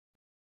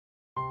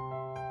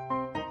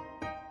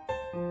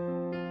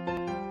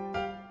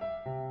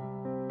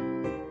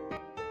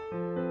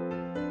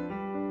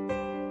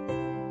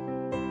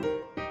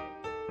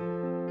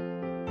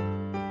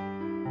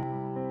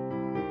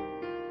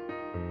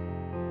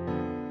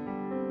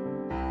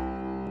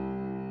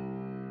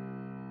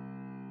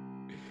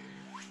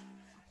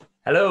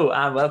Hello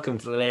and welcome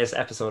to the latest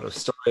episode of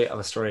Story of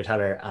a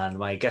Storyteller. And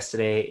my guest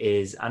today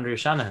is Andrew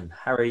Shanahan.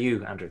 How are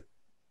you, Andrew?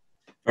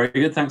 Very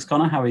good, thanks,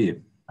 Connor. How are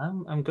you?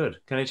 I'm good.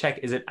 Can I check?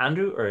 Is it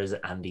Andrew or is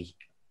it Andy?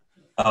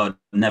 Oh,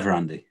 never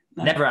Andy.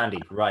 No, Never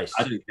Andy, right?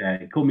 I don't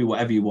care. Call me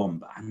whatever you want,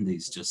 but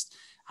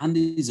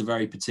Andy's a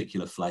very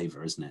particular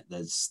flavour, isn't it?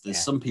 There's Yeah.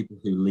 some people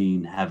who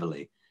lean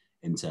heavily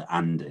into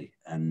Andy,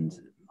 and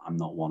I'm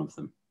not one of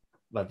them.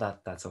 Well,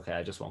 that's okay.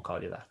 I just won't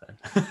call you that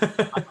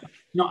then.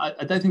 No, I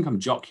don't think I'm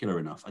jocular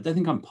enough. I don't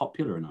think I'm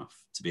popular enough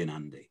to be an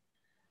Andy.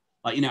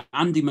 Like,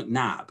 Andy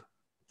McNabb,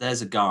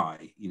 there's a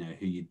guy,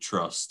 who you'd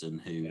trust and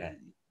who Yeah.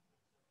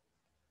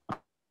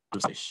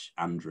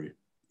 Andrew,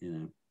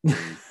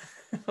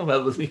 Well,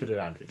 we'll leave it at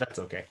Andrew. That's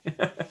okay.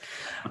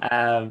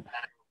 um,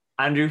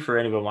 Andrew, for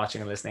anyone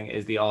watching and listening,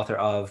 is the author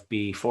of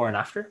Before and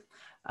After,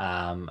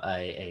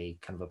 a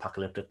kind of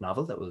apocalyptic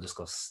novel that we'll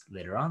discuss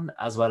later on,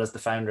 as well as the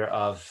founder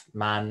of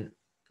Man.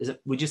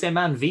 Would you say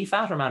Man v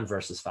Fat or Man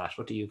versus Fat?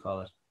 What do you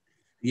call it?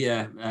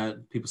 Yeah,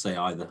 people say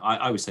either.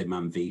 I would say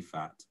Man v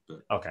Fat,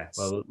 but Okay,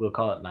 well, we'll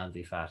call it Man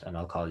v Fat, and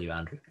I'll call you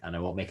Andrew, and I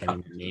won't make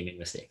any naming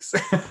mistakes.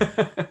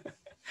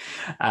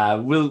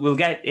 We'll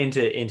get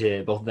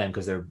into both of them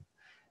because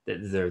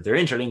they're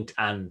interlinked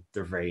and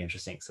they're very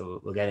interesting.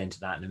 So we'll get into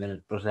that in a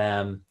minute. But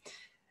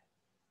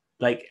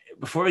like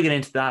before we get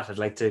into that, I'd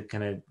like to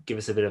kind of give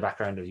us a bit of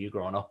background of you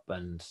growing up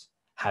and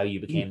how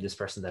you became this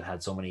person that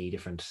had so many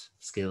different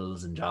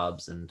skills and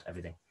jobs and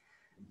everything.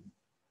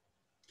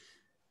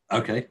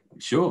 Okay,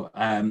 sure.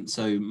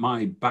 So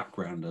my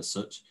background as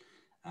such,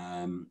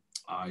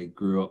 I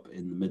grew up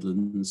in the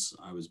Midlands.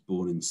 I was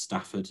born in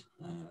Stafford,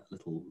 a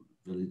little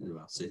village,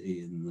 well,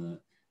 city in the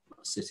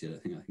city. I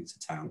think it's a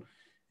town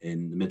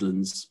in the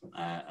Midlands,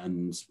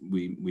 and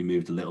we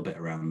moved a little bit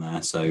around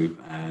there. So,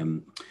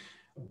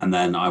 and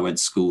then I went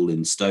to school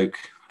in Stoke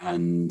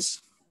and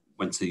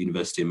went to the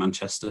University of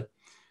Manchester.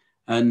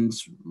 And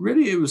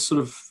really, it was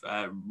sort of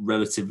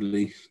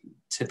relatively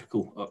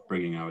typical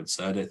upbringing, I would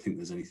say. I don't think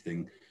there's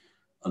anything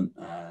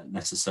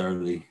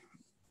necessarily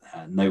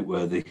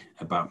noteworthy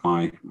about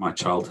my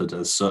childhood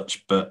as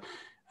such, but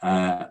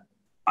I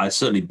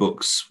certainly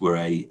books were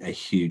a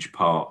huge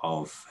part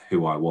of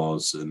who I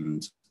was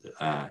and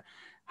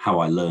how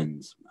I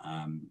learned.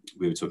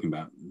 We were talking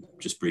about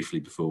just briefly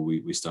before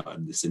we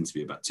started this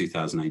interview about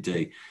 2000 AD,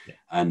 Yeah.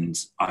 and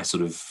I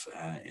sort of,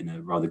 in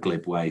a rather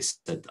glib way,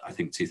 said I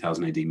think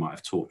 2000 AD might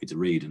have taught me to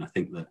read, and I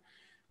think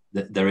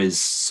that there is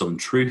some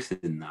truth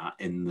in that,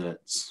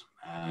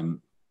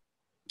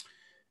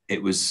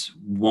 it was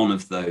one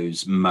of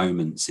those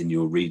moments in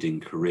your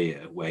reading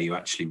career where you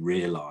actually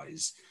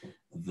realize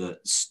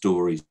that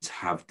stories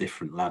have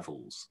different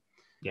levels.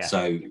 Yeah.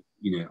 So,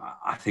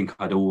 I think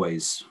I'd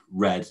always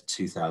read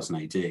 2000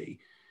 AD,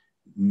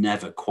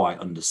 never quite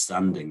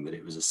understanding that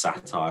it was a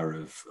satire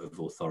of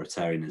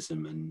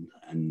authoritarianism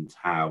and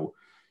how,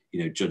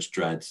 Judge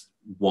Dredd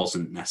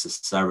wasn't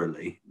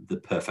necessarily the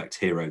perfect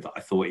hero that I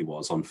thought he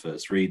was on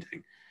first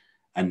reading,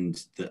 and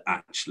that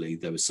actually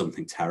there was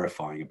something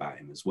terrifying about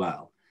him as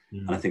well.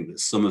 And I think that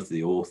some of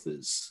the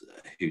authors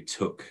who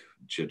took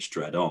Judge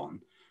Dredd on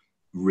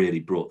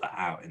really brought that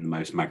out in the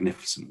most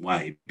magnificent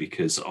way,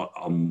 because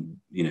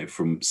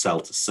from cell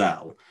to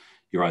cell,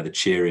 you're either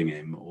cheering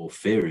him or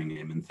fearing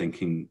him and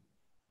thinking,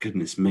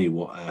 goodness me,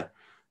 what a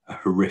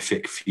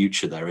horrific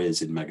future there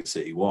is in Mega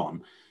City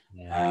 1,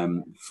 Yeah.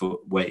 for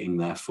waiting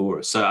there for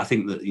us. So I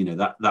think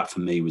that that for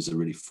me was a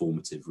really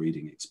formative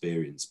reading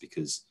experience,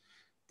 because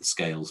the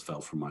scales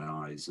fell from my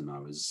eyes and I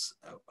was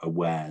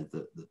aware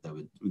that there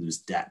was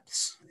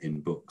depths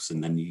in books.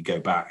 And then you go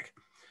back,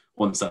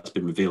 once that's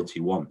been revealed to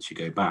you once, you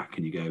go back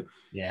and you go, do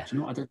Yeah. you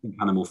know what? I don't think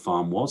Animal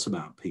Farm was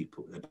about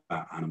people,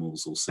 about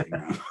animals all sitting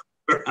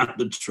around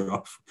the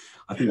trough.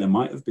 I think there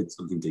might have been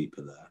something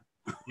deeper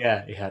there.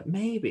 Yeah,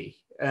 maybe.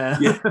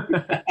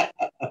 Yeah.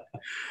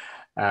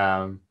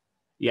 um,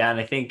 yeah, and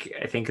I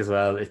think as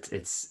well,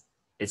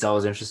 it's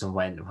always interesting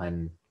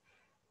when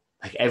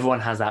like everyone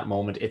has that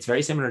moment. It's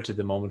very similar to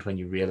the moment when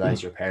you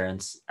realize your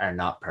parents are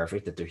not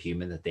perfect, that they're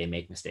human, that they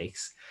make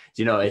mistakes.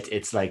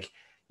 It's like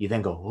you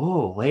then go,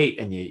 oh wait,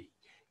 and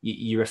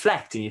you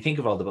reflect and you think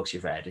of all the books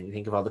you've read and you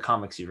think of all the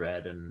comics you've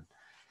read and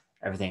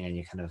everything, and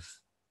you kind of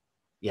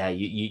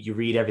you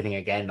read everything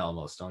again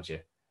almost, don't you?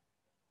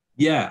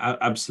 Yeah,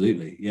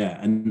 absolutely. Yeah,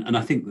 and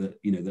I think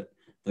that that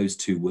those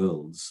two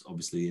worlds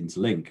obviously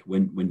interlink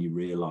when you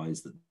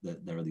realise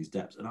that there are these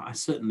depths. And I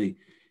certainly,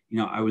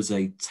 I was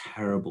a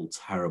terrible,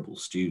 terrible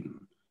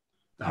student.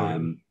 Oh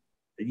really?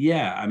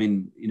 Yeah, I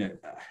mean,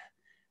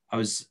 I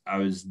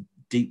was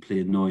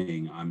deeply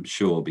annoying, I'm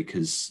sure,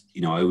 because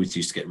I always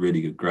used to get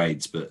really good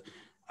grades, but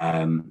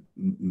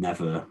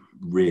never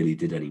really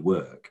did any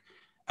work.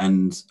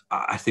 And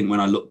I think when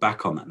I look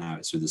back on that now,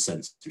 it's with a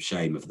sense of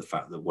shame of the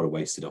fact that what a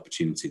wasted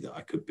opportunity, that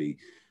I could be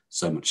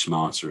so much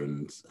smarter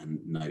and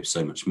know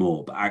so much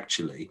more. But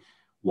actually,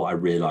 what I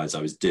realized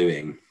I was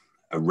doing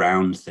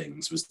around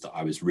things was that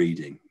I was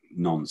reading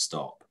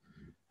non-stop.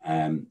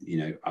 I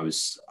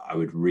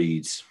would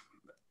read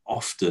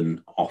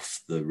often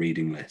off the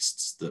reading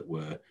lists that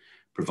were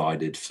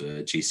provided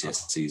for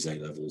GCSEs, A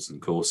levels,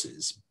 and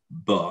courses.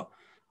 But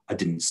I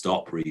didn't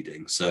stop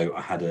reading, so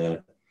I had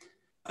a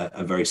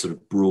very sort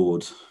of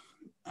broad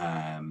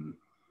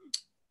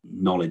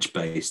knowledge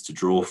base to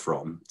draw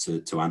from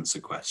to answer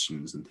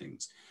questions and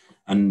things.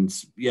 And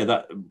yeah,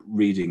 that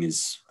reading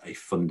is a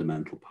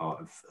fundamental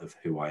part of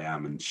who I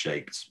am and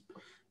shaped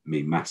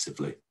me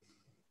massively.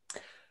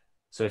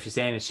 So if you're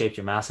saying it shaped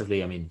you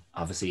massively, I mean,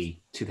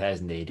 obviously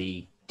 2000 AD,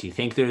 do you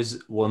think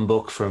there's one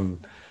book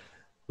from,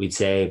 we'd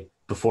say,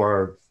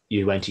 before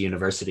you went to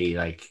university,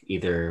 like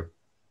either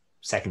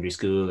secondary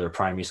school or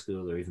primary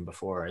school or even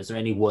before? Is there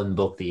any one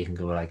book that you can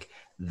go like,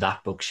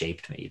 that book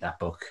shaped me, that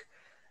book,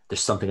 there's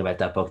something about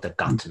that book that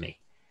got to me?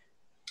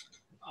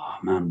 Oh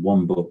man,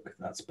 one book,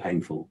 that's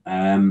painful.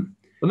 Well,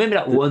 maybe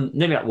not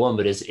one,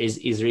 but is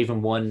there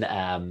even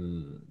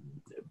one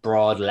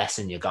broad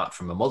lesson you got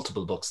from a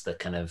multiple books that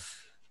kind of,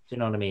 do you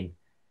know what I mean?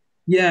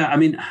 Yeah, I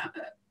mean,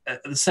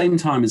 at the same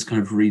time as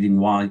kind of reading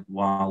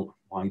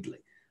widely,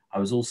 I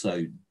was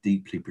also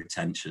deeply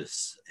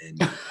pretentious in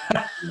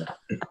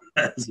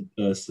as a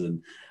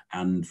person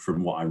and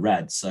from what I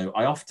read. So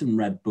I often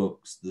read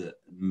books that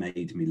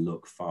made me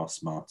look far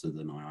smarter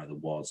than I either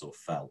was or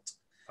felt.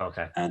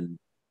 Okay. And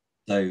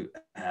so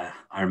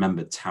I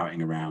remember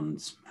touting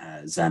around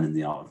Zen and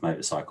the Art of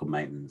Motorcycle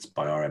Maintenance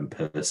by R.M.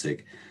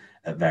 Persig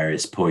at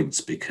various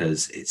points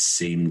because it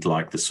seemed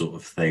like the sort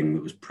of thing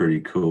that was pretty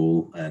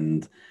cool,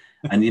 and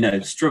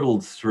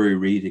struggled through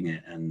reading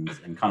it and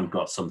kind of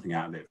got something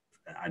out of it.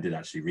 I did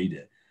actually read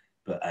it,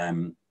 but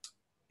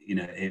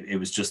it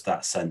was just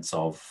that sense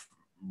of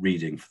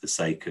reading for the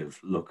sake of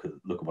look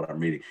at what I'm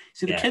reading.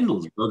 See, the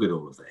Kindle's buggered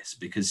all of this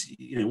because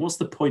what's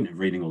the point of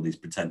reading all these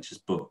pretentious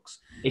books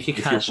if you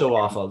can't show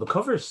off all the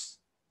covers?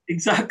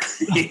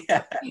 Exactly.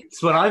 Yeah.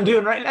 It's what I'm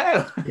doing right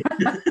now.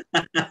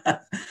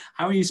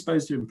 How are you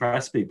supposed to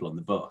impress people on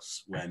the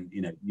bus when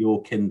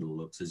your Kindle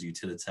looks as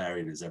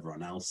utilitarian as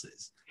everyone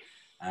else's?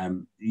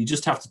 You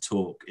just have to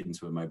talk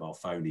into a mobile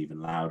phone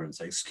even louder and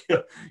say,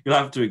 "You'll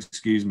have to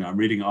excuse me. I'm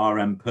reading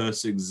R.M.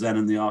 Persig's Zen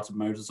and the Art of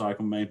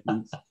Motorcycle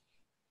Maintenance."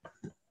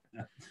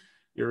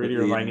 You're really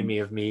reminding me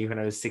of me when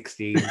I was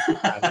 16.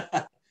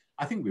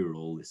 I think we were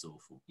all this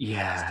awful.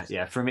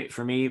 Yeah. For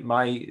me,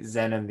 my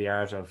Zen and the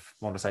Art of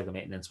Motorcycle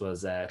Maintenance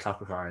was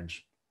Clockwork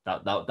Orange.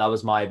 That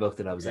was my book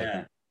that I was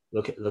like,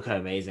 look how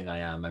amazing I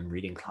am. I'm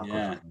reading Clockwork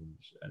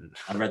Orange. And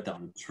I read that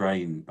on a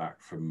train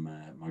back from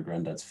my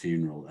granddad's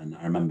funeral, and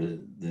I remember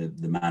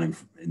the man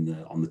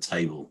on the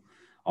table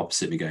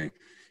opposite me going,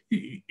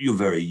 "You're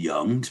very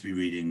young to be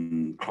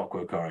reading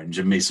Clockwork Orange,"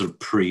 and me sort of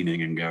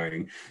preening and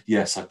going,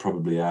 "Yes, I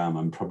probably am.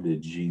 I'm probably a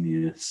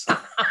genius."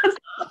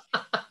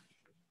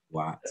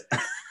 What?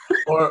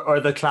 or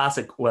the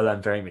classic, "Well,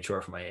 I'm very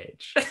mature for my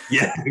age."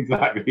 Yeah,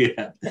 exactly.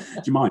 Yeah.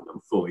 Do you mind?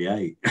 I'm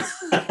 48.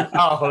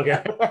 Oh,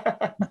 okay.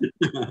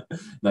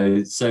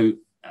 No, so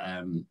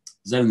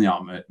Zen and the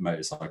Art of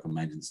Motorcycle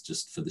Maintenance,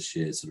 just for the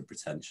sheer sort of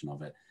pretension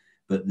of it.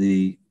 But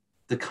the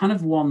kind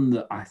of one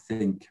that I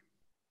think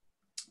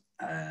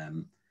I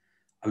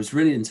was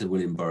really into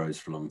William Burroughs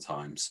for a long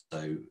time.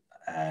 So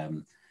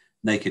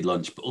Naked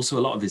Lunch, but also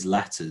a lot of his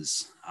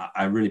letters.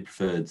 I really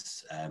preferred,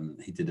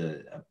 he did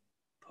a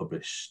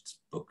published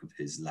book of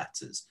his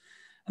letters.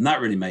 And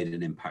that really made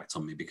an impact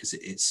on me because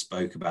it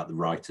spoke about the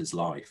writer's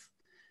life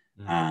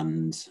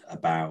and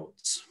about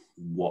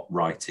what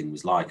writing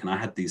was like. And I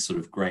had these sort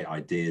of great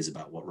ideas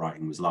about what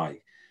writing was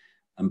like.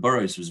 And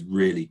Burroughs was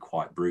really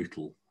quite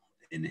brutal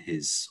in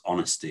his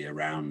honesty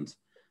around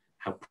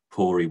how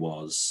poor he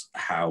was,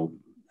 how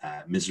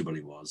miserable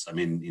he was. I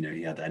mean,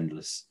 he had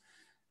endless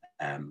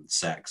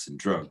sex and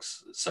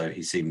drugs, so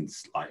he seemed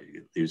like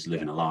he was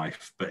living a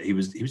life, but he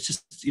was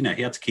just, he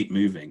had to keep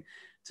moving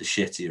to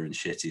shittier and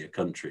shittier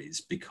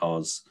countries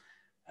because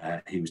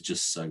he was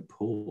just so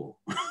poor,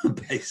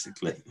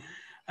 basically.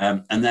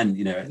 And then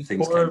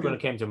things poor when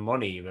it came to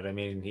money, but I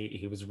mean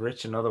he was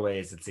rich in other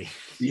ways, it seems.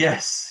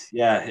 Yes,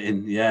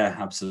 yeah,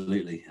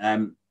 absolutely.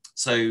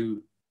 So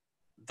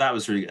that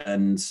was really,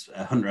 and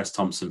Hunter S.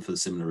 Thompson for the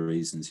similar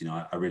reasons.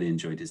 I really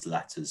enjoyed his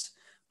letters,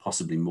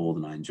 possibly more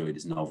than I enjoyed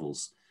his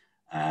novels.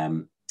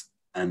 And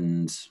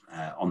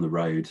On the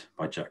Road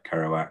by Jack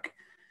Kerouac,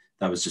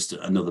 that was just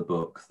another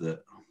book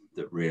that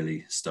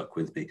really stuck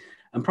with me,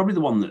 and probably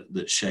the one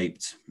that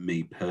shaped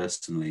me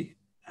personally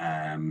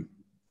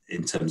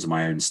in terms of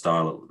my own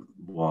style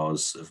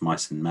was Of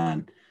Mice and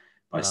Men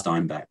by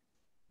Steinbeck.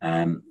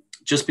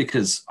 Just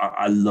because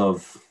I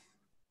love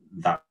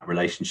that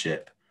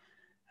relationship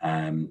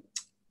and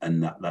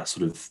that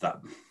sort of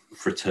that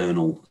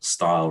fraternal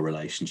style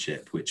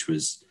relationship, which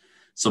was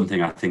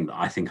something I think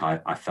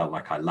I felt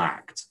like I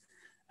lacked,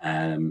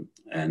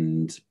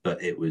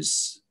 but it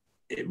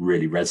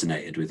really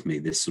resonated with me,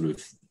 this sort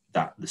of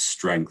the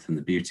strength and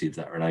the beauty of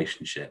that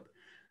relationship.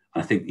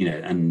 I think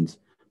and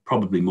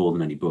probably more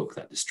than any book,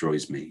 that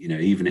destroys me.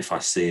 Even if I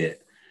see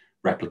it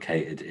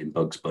replicated in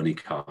Bugs Bunny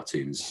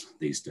cartoons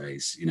these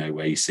days,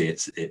 where you see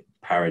it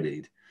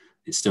parodied,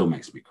 it still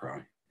makes me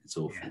cry. It's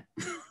awful.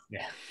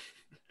 Yeah.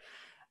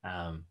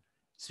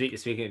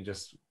 Speaking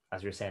just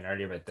as we were saying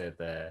earlier about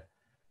the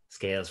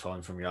scales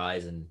falling from your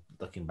eyes and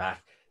looking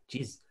back.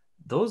 Geez,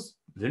 those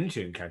Looney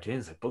Tune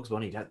cartoons like Bugs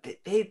Bunny, that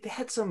they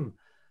had some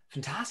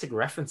fantastic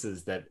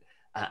references that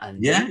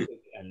and Yeah. music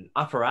and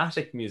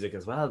operatic music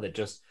as well, that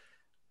just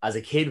as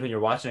a kid when you're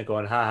watching it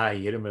going, ha ha,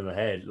 you hit him in the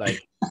head.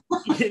 Like,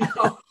 you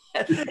know,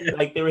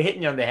 like they were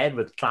hitting you on the head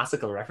with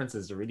classical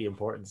references to really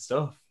important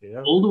stuff, you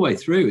know? All the way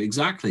through,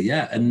 exactly.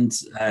 Yeah. And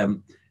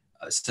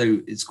so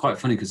it's quite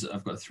funny because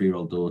I've got a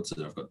 3-year-old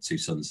daughter. I've got 2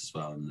 sons as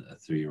well and a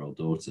 3-year-old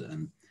daughter.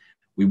 And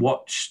we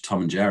watch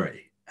Tom and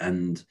Jerry.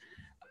 And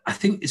I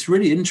think it's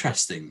really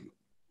interesting.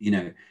 You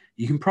know,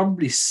 you can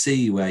probably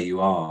see where you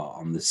are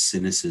on the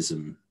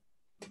cynicism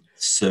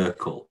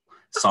cycle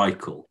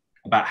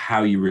about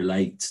how you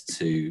relate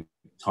to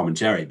Tom and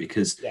Jerry,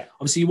 because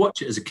obviously you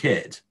watch it as a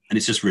kid and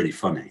it's just really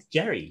funny.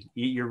 Jerry,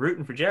 you're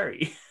rooting for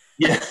Jerry.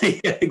 Yeah,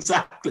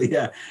 exactly.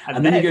 Yeah.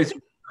 And then you go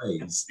through the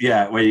phase,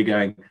 where you're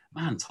going,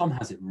 man, Tom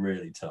has it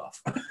really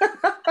tough.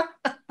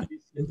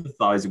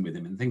 Sympathizing with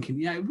him and thinking,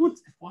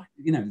 why,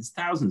 you know, there's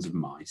thousands of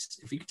mice.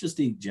 If he could just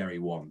eat Jerry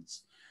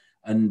once,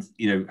 and,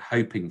 you know,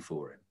 hoping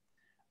for him.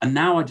 And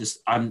now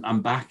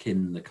I'm back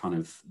in the kind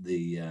of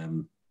the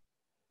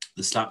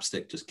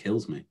slapstick just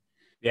kills me.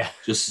 Yeah.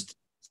 Just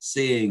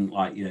seeing,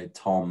 like, you know,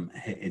 Tom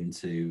hit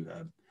into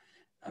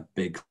a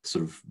big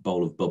sort of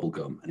bowl of bubble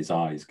gum and his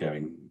eyes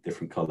going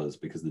different colors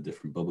because of the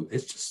different bubble.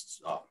 It's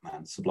just, oh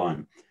man,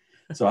 sublime.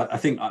 So I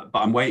think, but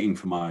I'm waiting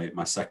for my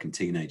second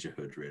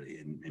teenagerhood, really,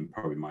 in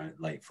probably my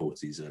late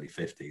 40s, early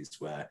 50s,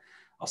 where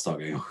I'll start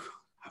going, oh,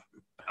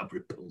 how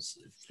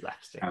repulsive.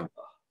 Slapstick.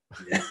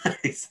 Yeah,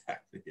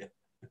 exactly.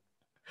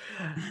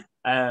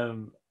 Yeah.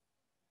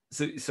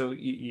 So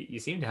you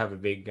seem to have a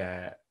big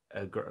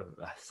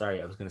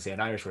sorry, I was going to say an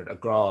Irish word,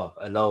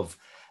 a love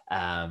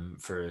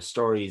for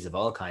stories of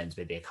all kinds,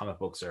 be they comic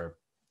books or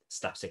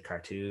slapstick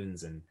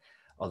cartoons and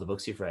all the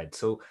books you've read.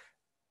 So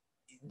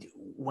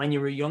when you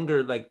were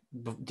younger, like,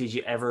 were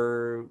you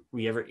ever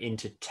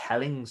into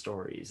telling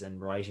stories and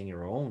writing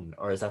your own,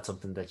 or is that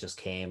something that just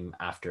came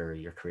after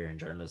your career in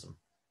journalism?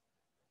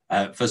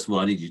 First of all,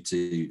 I need you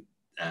to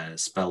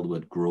spell the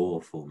word graw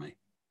for me.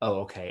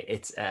 Oh, okay.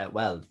 It's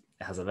well,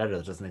 it has a letter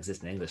that doesn't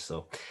exist in English,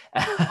 so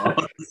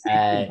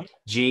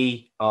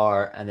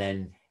G-R and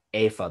then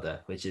A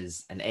fada, which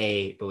is an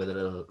A but with a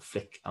little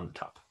flick on the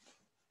top.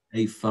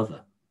 A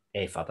fada.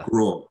 A fada.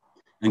 Graw.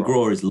 And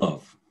graw is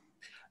love.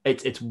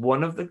 It's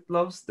one of the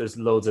loves. There's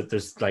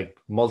like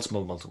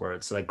multiple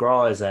words. So like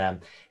graw is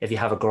if you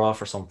have a graw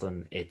for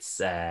something,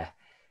 it's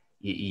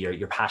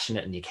you're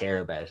passionate and you care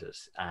about it.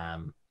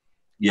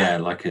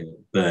 Like a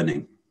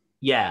burning.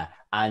 Yeah,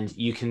 and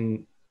you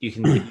can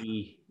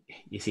be.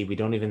 You see, we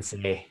don't even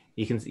say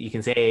you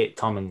can say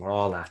Tom and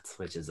graw that,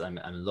 which is I'm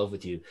in love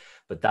with you,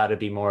 but that'd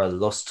be more a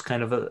lust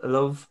kind of a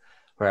love,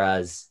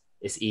 whereas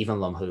it's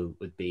even lum who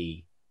would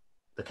be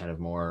the kind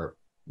of more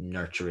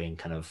nurturing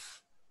kind of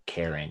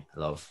caring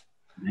love.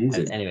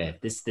 Amazing. Anyway,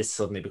 this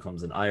suddenly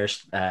becomes an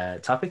Irish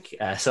topic.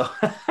 So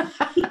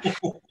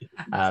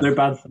no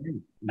bad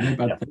thing. No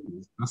bad thing.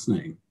 It's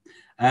fascinating.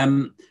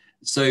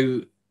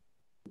 So,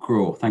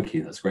 graw, thank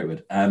you. That's a great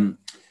word.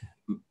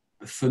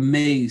 For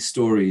me,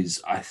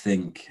 stories, I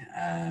think,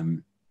 I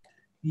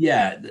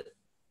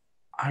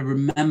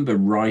remember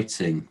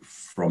writing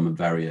from a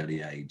very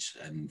early age,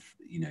 and,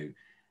 you know,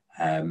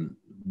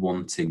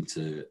 wanting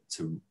to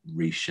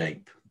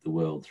reshape the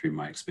world through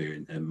my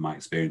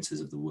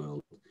experiences of the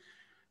world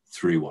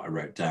through what I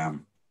wrote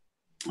down.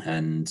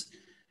 And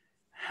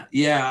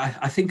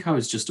I think I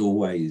was just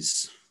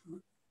always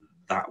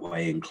that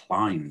way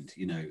inclined,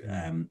 you know.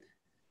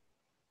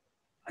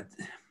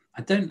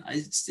 I don't,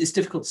 it's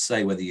difficult to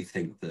say whether you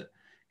think that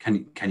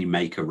can you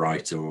make a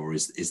writer, or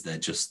is there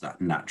just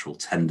that natural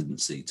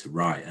tendency to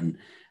write? And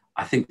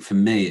I think for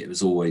me, it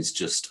was always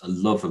just a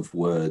love of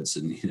words.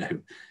 And, you know,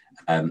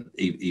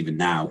 even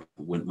now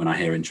when I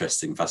hear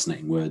interesting,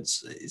 fascinating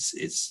words,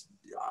 it's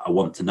I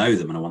want to know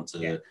them and I want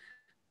to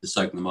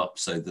soak them up,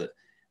 so that,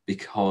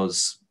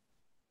 because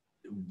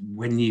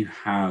when you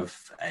have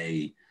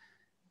a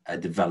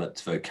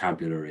developed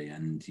vocabulary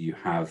and you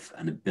have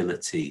an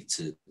ability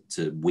to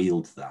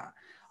wield that,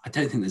 I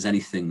don't think there's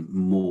anything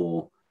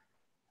more,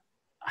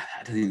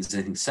 I don't think there's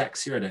anything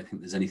sexier, I don't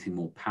think there's anything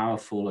more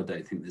powerful, I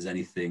don't think there's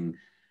anything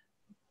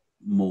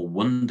more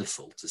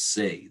wonderful to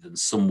see than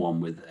someone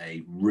with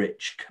a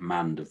rich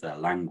command of their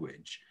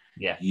language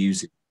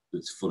using it to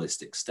its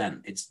fullest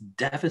extent. It's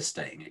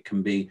devastating. It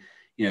can be,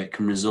 you know, it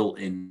can result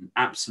in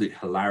absolute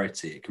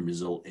hilarity, it can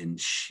result in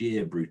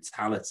sheer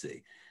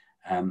brutality,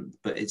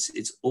 but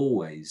it's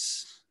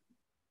always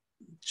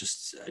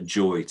just a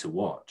joy to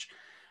watch.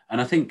 And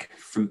I think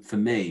for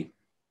me,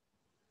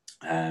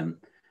 I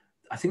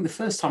think the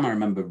first time I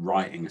remember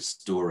writing a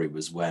story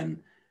was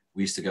when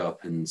we used to go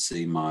up and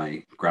see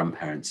my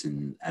grandparents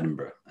in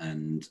Edinburgh.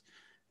 And,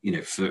 you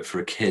know, for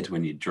a kid,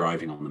 when you're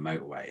driving on the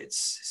motorway,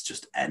 it's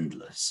just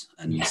endless.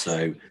 And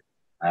so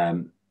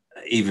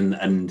even,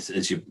 and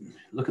as you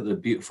look at the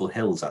beautiful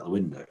hills out the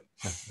window,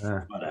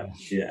 the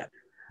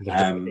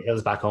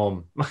hills back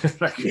home.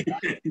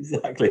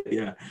 Exactly,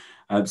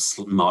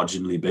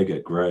 marginally bigger,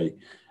 grey.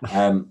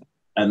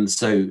 And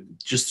so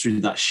just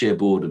through that sheer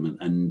boredom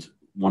and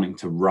wanting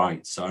to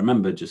write. So I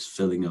remember just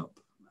filling up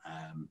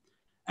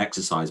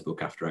exercise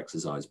book after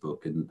exercise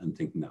book and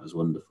thinking that was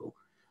wonderful.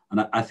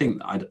 And I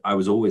think I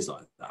was always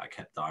like that. I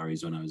kept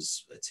diaries when I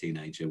was a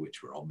teenager,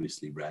 which were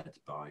obviously read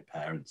by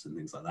parents and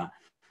things like that.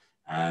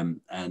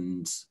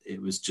 And it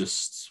was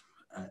just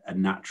a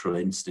natural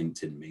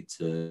instinct in me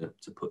to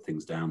put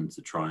things down,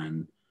 to try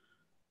and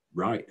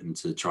write and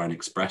to try and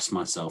express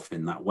myself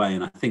in that way.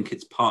 And I think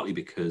it's partly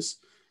because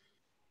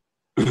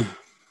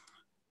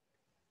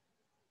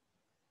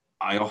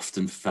I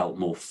often felt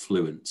more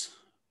fluent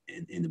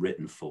in the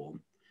written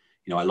form.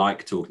 You know, I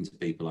like talking to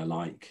people, I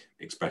like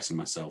expressing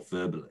myself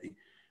verbally,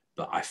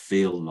 but I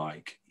feel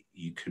like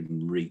you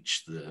can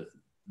reach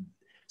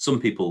some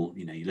people,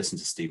 you know, you listen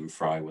to Stephen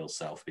Fry, Will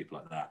Self, people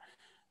like that,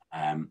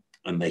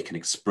 and they can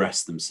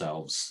express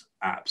themselves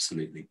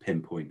absolutely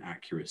pinpoint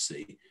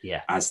accuracy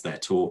as they're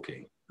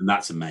talking. And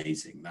that's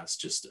amazing. That's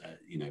just,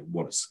 you know,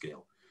 what a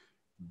skill.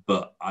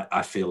 But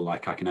I feel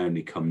like I can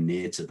only come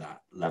near to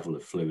that level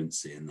of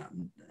fluency and that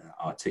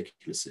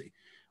articulacy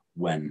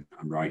when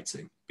I'm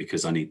writing,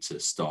 because I need to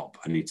stop.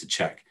 I need to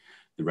check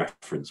the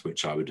reference,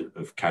 which I would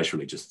have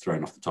casually just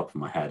thrown off the top of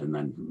my head. And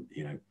then,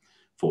 you know,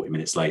 40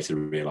 minutes later,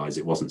 realize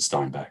it wasn't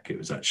Steinbeck. It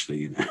was actually,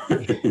 you know,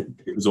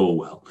 it was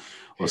Orwell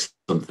or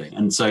something.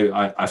 And so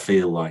I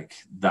feel like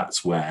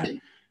that's where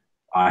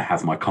I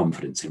have my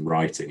confidence in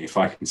writing. If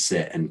I can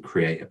sit and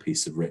create a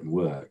piece of written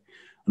work,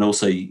 and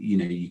also, you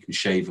know, you can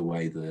shave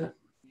away the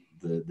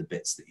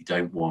bits that you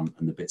don't want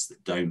and the bits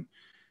that don't.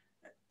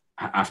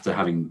 After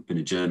having been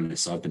a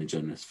journalist, I've been a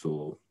journalist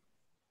for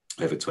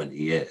over 20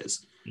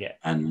 years. Yeah.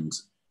 And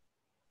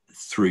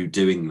through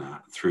doing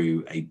that,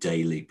 through a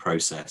daily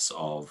process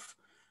of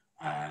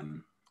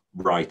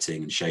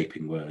writing and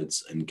shaping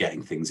words and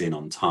getting things in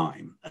on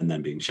time, and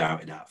then being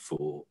shouted at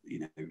for, you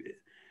know,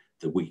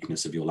 the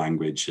weakness of your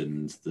language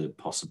and the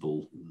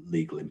possible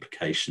legal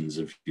implications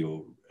of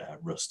your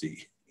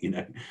rusty, you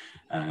know,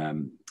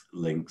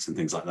 links and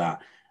things like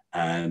that.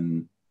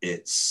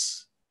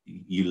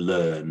 You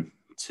learn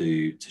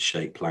to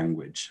shape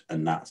language,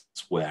 and that's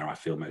where I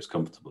feel most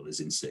comfortable,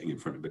 is in sitting in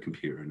front of a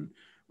computer and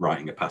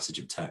writing a passage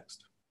of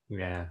text.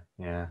 Yeah.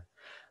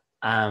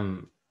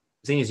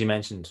 Seeing as you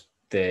mentioned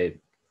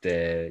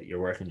your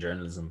work in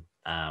journalism,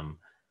 and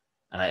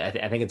I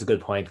think it's a good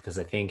point, because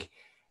I think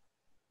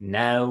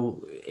now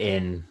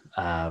in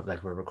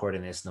like, we're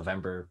recording this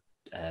November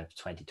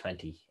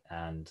 2020,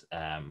 and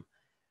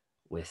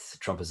with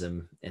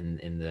Trumpism in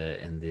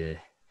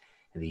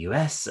the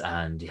US,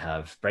 and you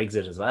have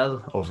Brexit as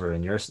well over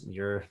in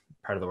your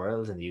part of the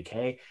world, in the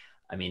UK.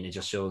 I mean, it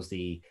just shows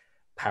the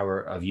power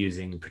of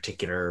using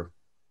particular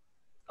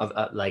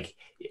like,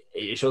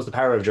 it shows the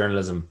power of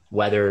journalism,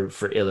 whether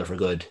for ill or for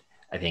good,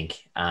 I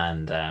think.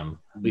 And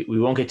we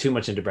won't get too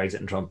much into Brexit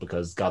and Trump,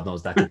 because God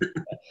knows that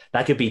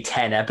could be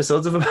 10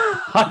 episodes of a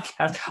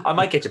podcast. I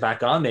might get you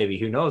back on, maybe,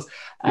 who knows.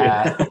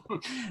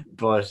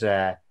 But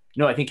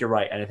no, I think you're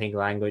right. And I think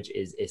language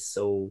is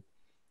so,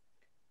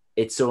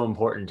 it's so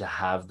important to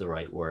have the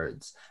right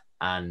words.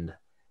 And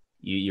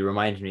you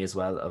reminded me as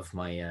well of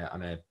my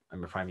I'm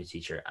a primary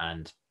teacher,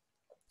 and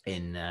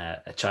in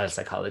a child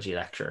psychology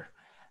lecture,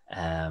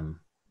 there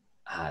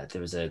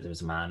was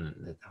a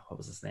man, what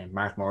was his name?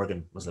 Mark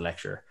Morgan was the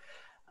lecturer,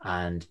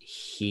 and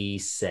he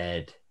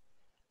said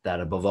that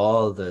above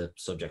all the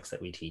subjects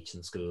that we teach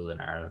in school in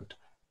Ireland,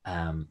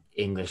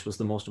 English was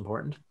the most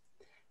important,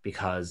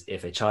 because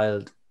if a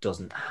child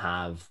doesn't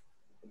have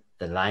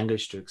the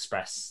language to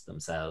express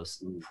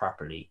themselves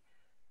properly,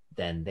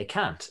 then they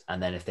can't.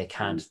 And then if they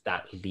can't,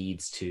 that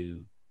leads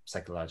to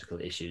psychological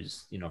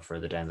issues, you know,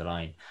 further down the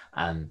line.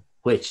 And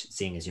which,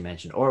 seeing as you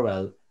mentioned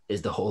Orwell,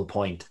 is the whole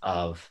point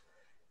of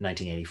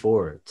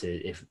 1984.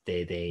 If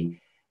they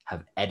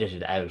have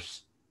edited out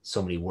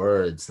so many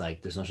words,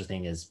 like, there's no such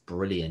thing as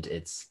brilliant,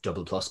 it's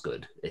double plus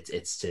good.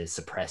 It's to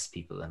suppress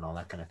people and all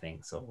that kind of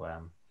thing. So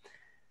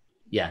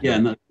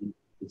and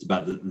it's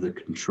about the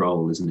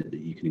control, isn't it, that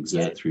you can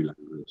exert through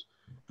language.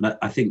 And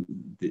I think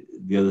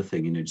the other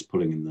thing, you know, just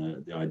pulling in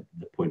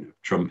the point of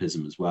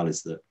Trumpism as well,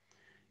 is that,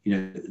 you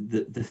know,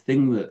 the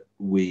thing that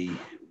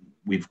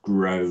we've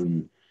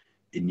grown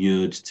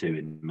inured to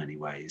in many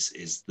ways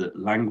is that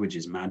language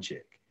is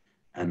magic,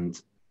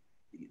 and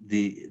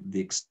the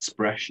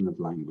expression of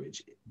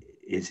language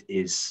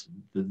is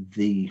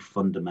the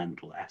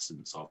fundamental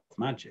essence of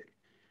magic.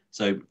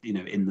 So, you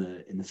know, in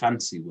the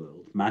fantasy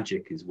world,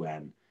 magic is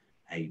when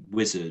a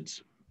wizard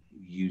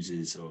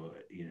uses, or,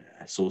 you know,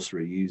 a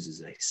sorcerer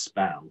uses a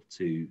spell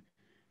to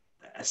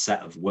a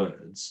set of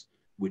words,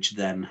 which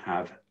then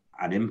have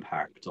an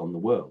impact on the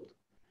world.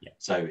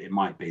 So it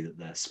might be that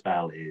their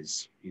spell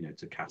is, you know,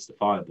 to cast a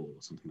fireball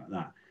or something like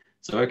that.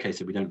 So, okay,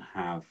 so we don't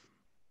have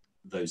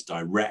those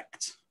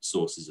direct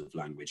sources of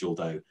language,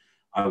 although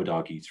I would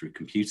argue through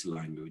computer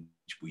language,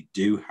 we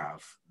do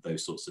have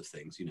those sorts of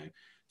things, you know,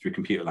 through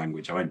computer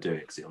language. I won't do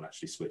it because it'll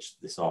actually switch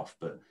this off.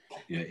 But,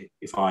 you know,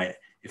 if I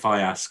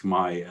ask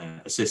my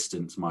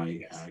assistant,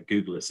 my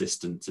Google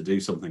assistant, to do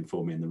something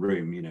for me in the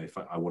room, you know, if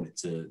I want it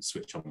to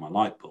switch on my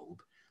light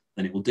bulb,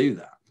 then it will do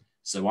that.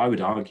 So I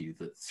would argue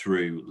that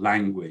through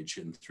language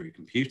and through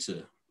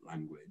computer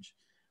language,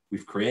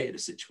 we've created a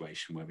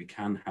situation where we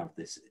can have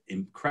this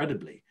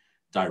incredibly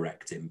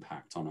direct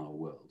impact on our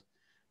world,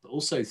 but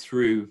also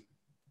through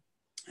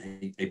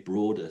a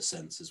broader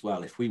sense as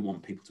well. If we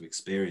want people to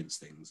experience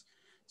things,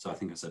 so I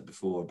think I said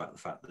before about the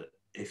fact that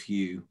if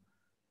you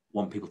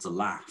want people to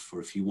laugh, or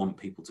if you want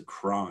people to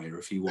cry, or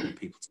if you want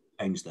people to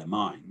change their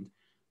mind,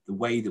 the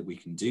way that we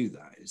can do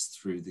that is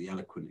through the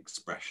eloquent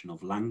expression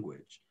of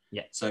language.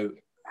 Yeah. So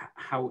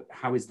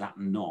how is that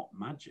not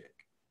magic?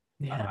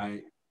 Yeah.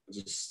 I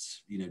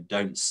just,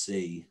 don't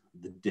see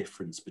the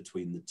difference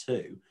between the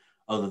two,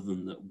 other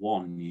than that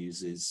one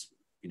uses,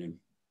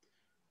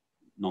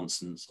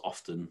 nonsense,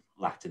 often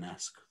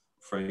Latin-esque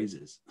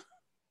phrases.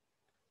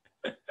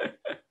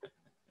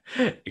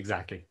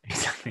 Exactly.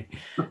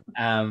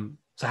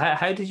 So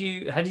how did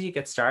you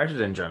get started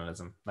in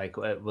journalism? Like,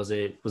 was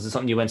it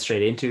something you went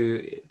straight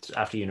into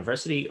after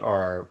university,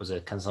 or was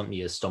it kind of something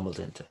you stumbled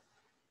into?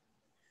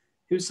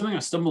 It was something I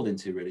stumbled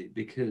into, really,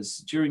 because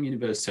during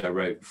university I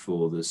wrote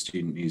for the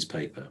student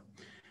newspaper.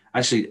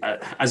 Actually,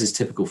 as is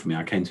typical for me,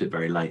 I came to it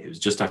very late. It was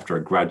just after I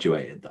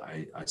graduated that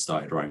I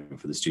started writing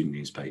for the student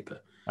newspaper,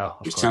 Oh,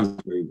 of which course.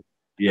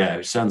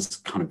 which sounds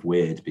kind of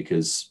weird,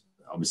 because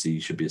obviously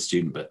you should be a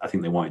student, but I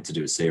think they wanted to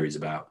do a series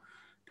about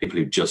people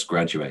who just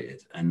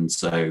graduated. And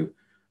so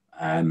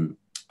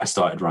I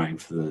started writing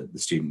for the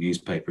student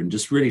newspaper, and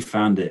just really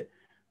found it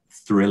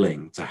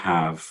thrilling to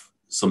have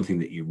something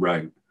that you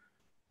wrote.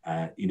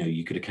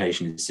 You could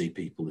occasionally see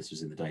people, this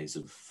was in the days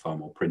of far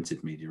more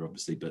printed media,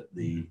 obviously, but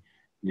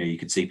you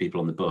could see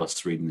people on the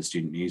bus reading the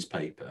student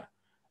newspaper,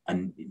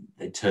 and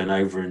they turn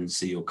over and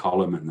see your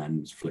column and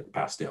then flick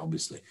past it,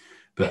 obviously.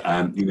 But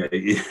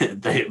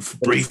they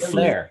briefly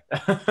there.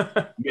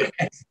 Yeah,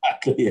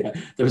 exactly. Yeah,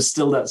 there was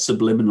still that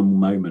subliminal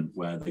moment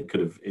where they could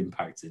have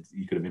impacted.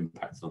 You could have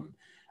impacted on them,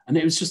 and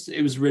it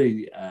was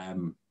really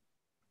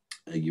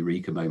a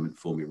eureka moment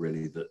for me,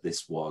 really, that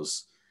this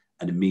was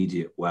an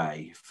immediate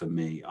way for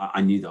me.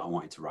 I knew that I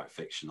wanted to write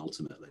fiction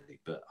ultimately,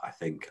 but I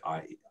think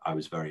I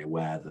was very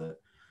aware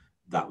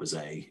that was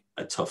a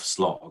tough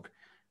slog.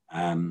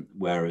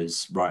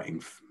 Whereas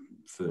writing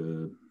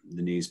for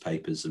the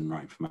newspapers and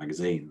writing for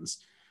magazines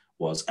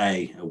was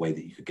a way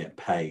that you could get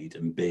paid,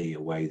 and B,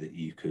 a way that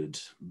you could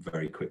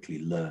very quickly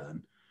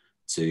learn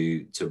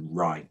to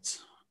write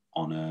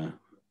on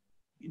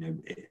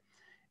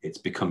it's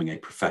becoming a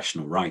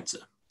professional writer.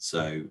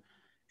 So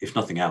if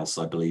nothing else,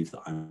 I believe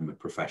that I'm a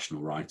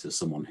professional writer,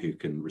 someone who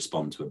can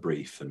respond to a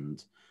brief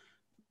and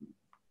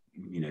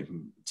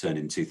turn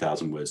in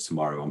 2,000 words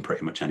tomorrow on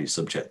pretty much any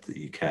subject that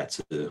you care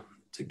to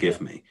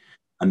give me.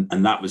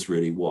 And that was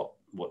really what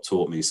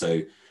taught me.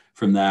 So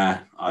from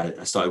there,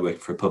 I started working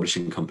for a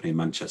publishing company in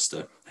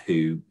Manchester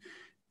who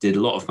did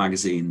a lot of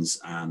magazines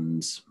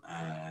and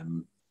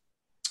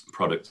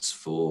products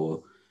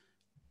for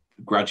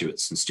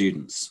graduates and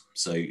students.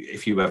 So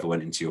if you ever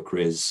went into your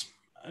careers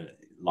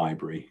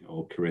library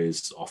or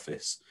careers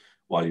office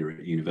while you were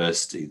at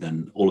university,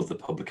 then all of the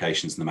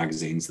publications and the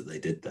magazines that they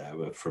did there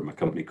were from a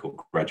company called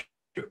Graduate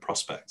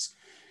Prospects.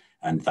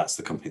 And that's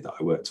the company that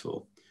I worked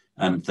for.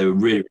 And they were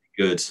really, really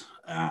good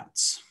at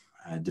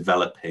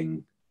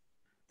developing.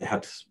 They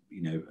had,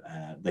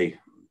 they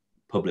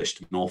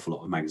published an awful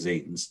lot of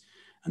magazines.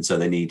 And so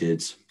they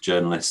needed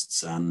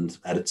journalists and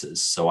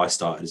editors. So I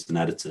started as an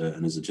editor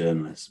and as a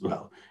journalist,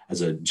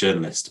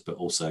 but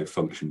also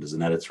functioned as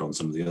an editor on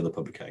some of the other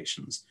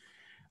publications.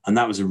 And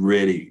that was a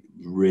really,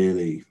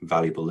 really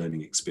valuable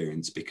learning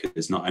experience,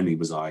 because not only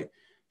was I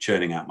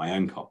churning out my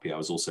own copy, I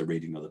was also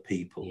reading other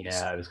people's.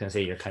 Yeah, I was going to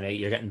say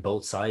you're getting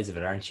both sides of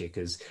it, aren't you?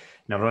 Because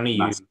not only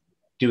you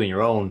doing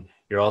your own,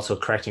 you're also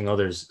correcting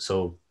others.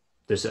 So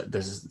there's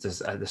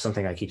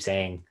something I keep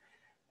saying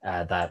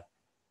that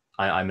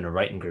I'm in a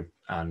writing group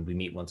and we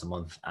meet once a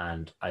month,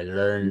 and I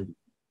learn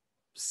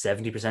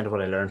 70% of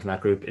what I learn from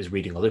that group is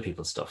reading other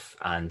people's stuff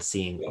and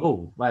seeing,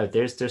 oh wow,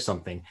 there's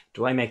something.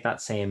 Do I have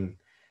that same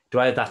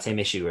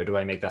issue, or do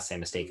I make that same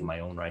mistake in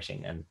my own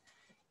writing? And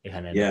it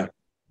kind of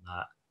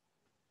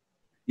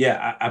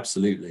Yeah,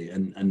 absolutely.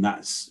 And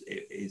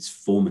it's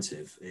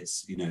formative.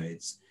 It's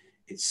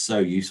so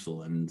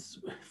useful. And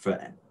for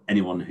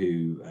anyone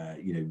who,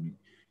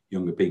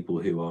 younger people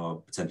who are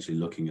potentially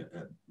looking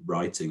at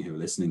writing, who are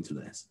listening to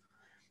this,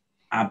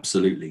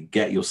 absolutely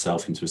get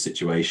yourself into a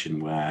situation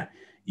where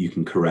you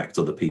can correct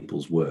other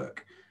people's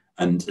work.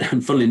 And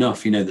funnily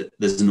enough, that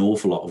there's an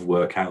awful lot of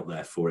work out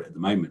there for it at the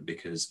moment,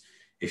 because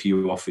if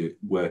you offer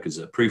work as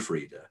a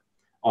proofreader,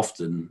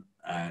 often,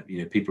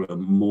 people are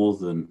more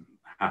than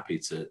happy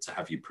to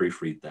have you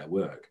proofread their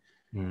work.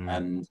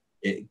 And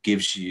it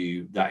gives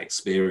you that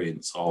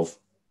experience of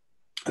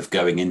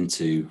going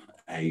into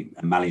a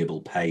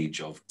malleable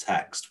page of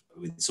text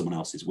with someone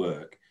else's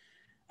work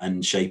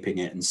and shaping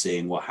it and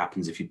seeing what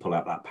happens if you pull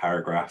out that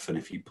paragraph and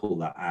if you pull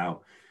that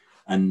out.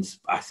 And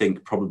I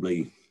think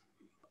probably,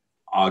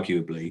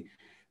 arguably,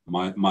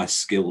 my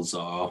skills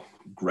are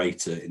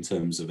greater in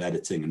terms of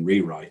editing and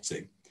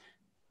rewriting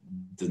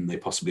than they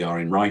possibly are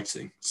in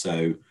writing.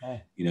 So,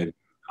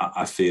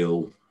 I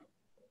feel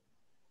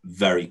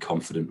very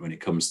confident when it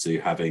comes to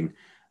having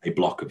a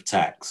block of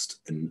text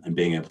and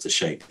being able to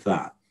shape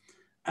that.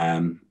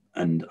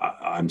 And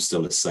I'm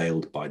still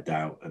assailed by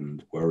doubt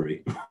and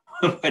worry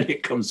when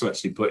it comes to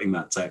actually putting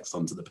that text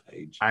onto the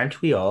page.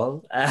 Aren't we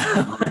all?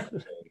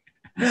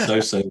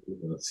 So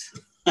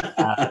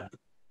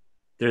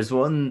There's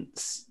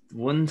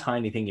one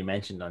tiny thing you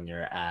mentioned on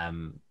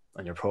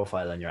your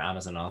profile on your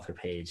Amazon author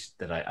page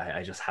that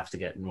I just have to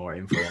get more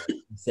info on.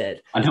 You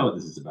said, I know what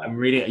this is about. I'm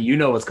reading, you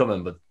know what's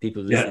coming, but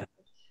people listen.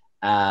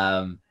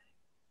 Yeah.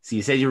 So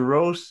you said you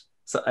wrote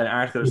an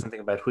article or something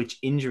about which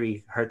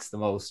injury hurts the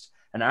most.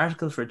 An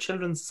article for a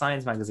children's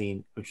science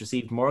magazine, which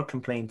received more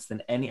complaints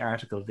than any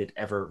article they'd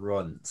ever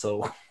run.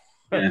 So,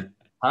 yeah.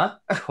 Huh?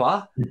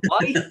 What?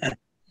 Why?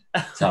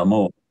 Tell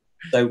more.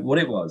 So what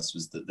it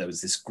was that there was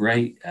this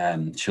great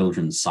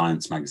children's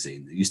science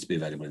magazine that used to be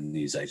available in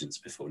newsagents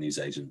before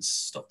newsagents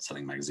stopped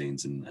selling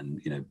magazines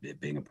and it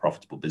being a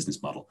profitable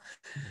business model.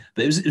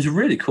 But it was a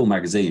really cool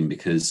magazine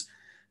because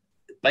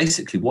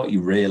basically what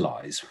you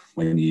realize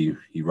when you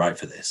write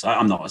for this,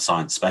 I'm not a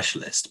science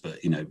specialist, but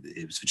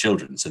it was for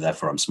children, so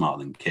therefore I'm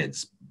smarter than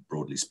kids,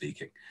 broadly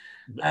speaking.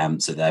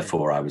 So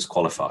therefore I was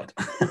qualified.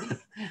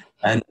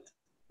 And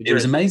it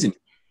was amazing.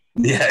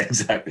 Yeah,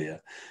 exactly. Yeah.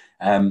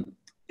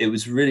 It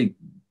was really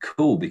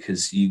cool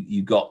because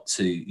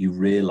you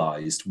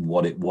realized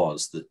what it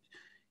was that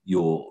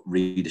your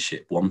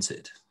readership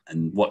wanted,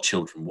 and what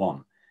children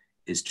want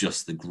is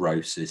just the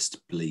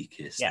grossest,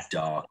 bleakest,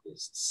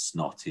 darkest,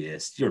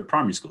 snottiest. You're a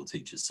primary school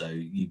teacher, so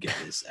you get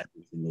this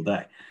every single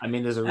day. I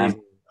mean, there's a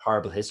reason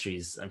Horrible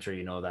Histories, I'm sure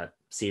you know that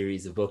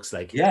series of books,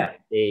 like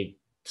they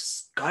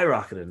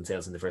skyrocketed in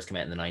sales when they first came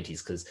out in the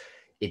 90s because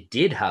it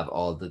did have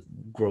all the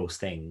gross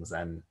things,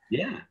 and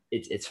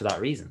it's for that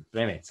reason.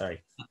 But anyway,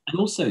 sorry. And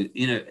also,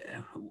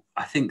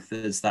 I think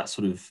there's that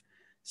sort of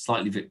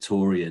slightly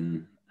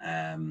Victorian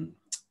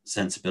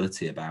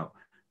sensibility about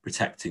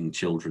protecting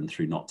children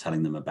through not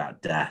telling them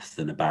about death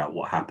and about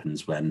what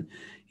happens when,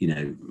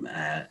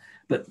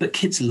 but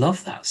kids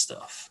love that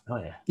stuff.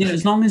 Oh yeah.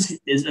 As long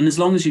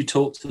as you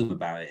talk to them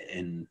about it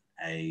in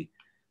a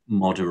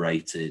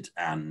moderated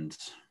and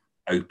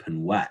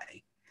open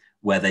way,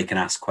 where they can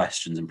ask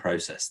questions and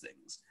process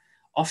things.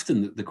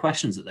 Often the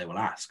questions that they will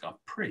ask are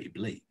pretty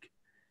bleak.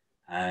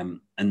 And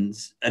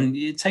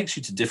it takes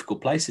you to difficult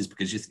places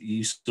because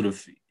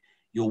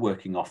you're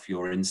working off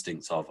your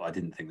instincts of, I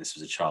didn't think this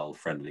was a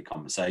child-friendly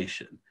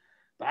conversation.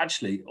 But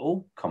actually,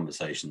 all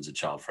conversations are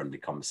child-friendly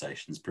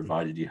conversations,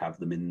 provided you have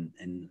them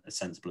in a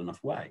sensible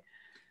enough way.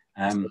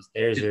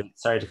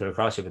 Sorry to cut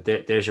across you, but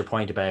there's your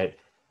point about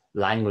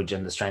language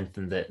and the strength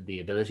and the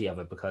ability of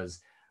it,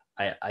 because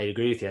I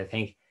agree with you. I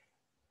think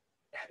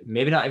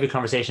maybe not every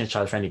conversation is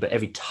child-friendly, but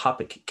every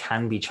topic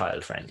can be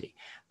child-friendly.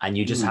 And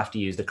you just have to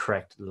use the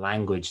correct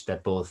language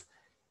that both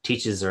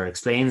teaches or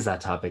explains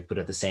that topic, but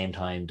at the same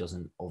time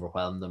doesn't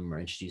overwhelm them or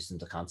introduce them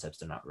to concepts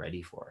they're not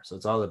ready for. So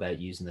it's all about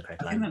using the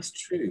correct language. I think that's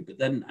true. But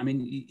then, I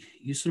mean,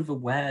 you're sort of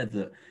aware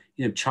that,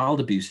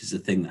 child abuse is a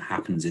thing that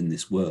happens in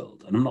this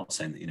world. And I'm not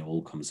saying that,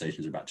 all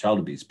conversations are about child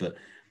abuse, but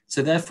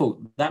so therefore,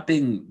 that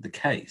being the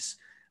case,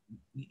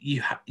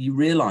 you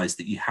realize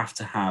that you have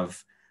to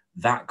have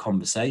that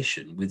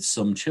conversation with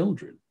some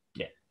children.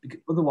 Yeah.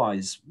 Because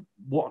otherwise,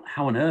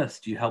 how on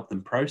earth do you help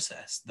them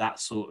process that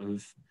sort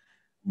of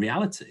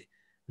reality?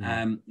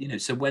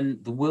 So when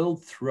the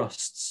world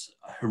thrusts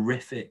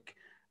horrific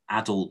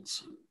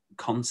adult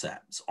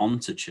concepts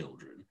onto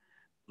children,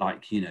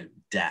 like,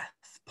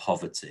 death,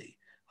 poverty,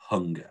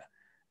 hunger,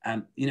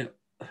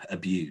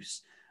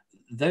 abuse,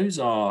 those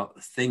are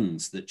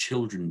things that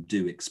children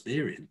do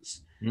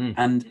experience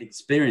and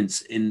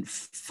experience in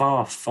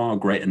far, far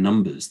greater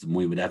numbers than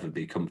we would ever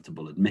be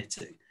comfortable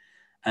admitting.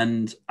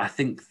 And I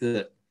think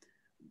that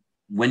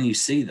when you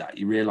see that,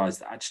 you realize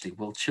that actually,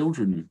 well,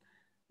 children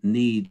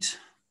need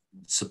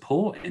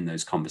support in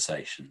those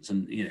conversations.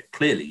 And,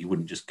 clearly you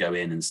wouldn't just go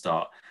in and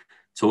start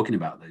talking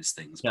about those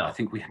things. But I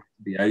think we have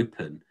to be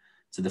open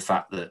to the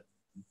fact that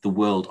the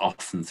world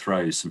often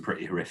throws some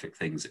pretty horrific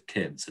things at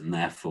kids. And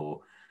therefore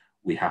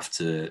we have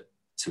to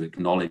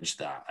acknowledge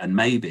that. And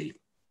maybe,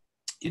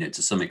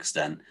 to some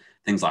extent,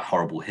 things like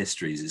Horrible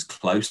Histories is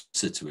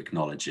closer to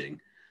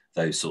acknowledging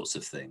those sorts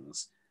of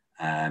things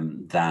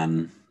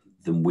than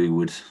we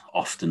would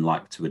often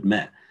like to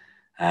admit.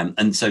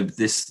 And so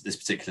this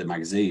particular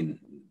magazine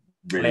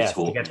really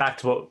taught. To get back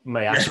to what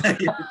my actual...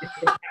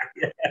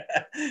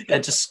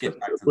 just skip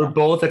back to We're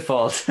both at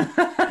fault.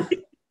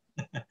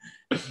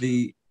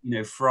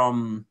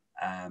 From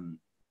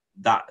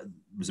that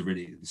was a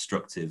really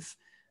instructive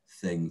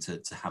thing to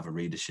have a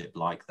readership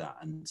like that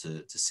and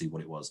to see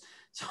what it was.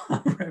 So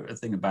I wrote a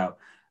thing about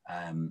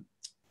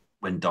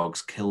when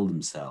dogs kill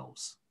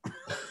themselves.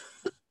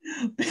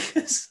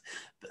 Because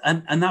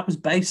and that was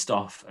based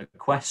off a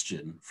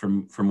question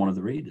from one of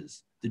the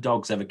readers. Do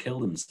dogs ever kill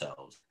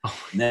themselves?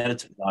 And the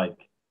editor was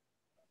like,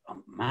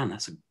 oh man,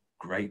 that's a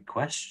great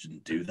question.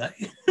 Do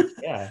they?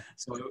 Yeah.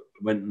 So I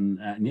went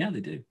and yeah, they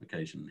do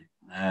occasionally.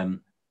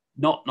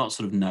 Not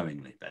sort of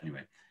knowingly, but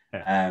anyway.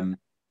 Yeah.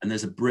 And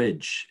there's a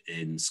bridge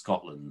in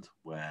Scotland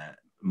where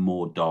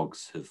more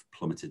dogs have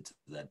plummeted to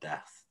their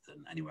death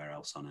than anywhere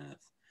else on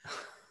Earth.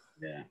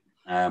 Yeah.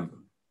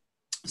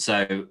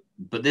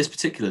 But this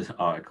particular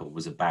article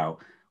was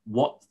about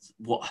what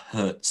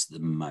hurts the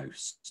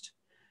most.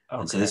 Okay.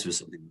 And so this was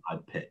something I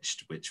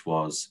pitched, which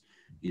was,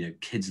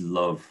 kids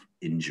love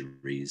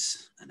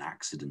injuries and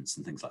accidents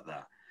and things like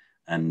that.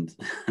 And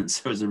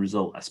so as a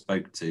result, I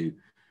spoke to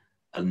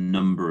a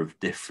number of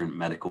different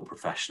medical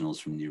professionals,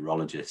 from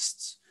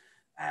neurologists,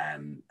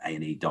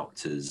 A&E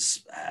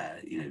doctors,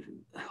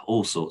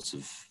 all sorts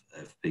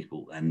of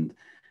people, and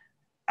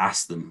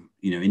asked them,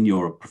 in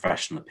your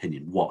professional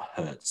opinion, what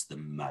hurts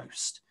them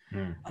most?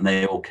 And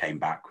they all came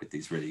back with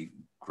these really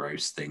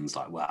gross things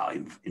like, well,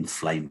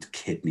 inflamed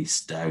kidney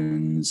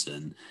stones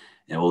and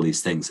all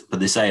these things. But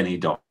this A&E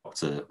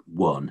doctor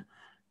won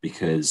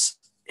because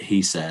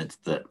he said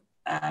that,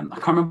 I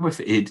can't remember if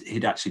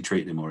he'd actually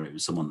treated him or it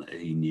was someone that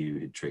he knew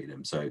had treated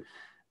him. So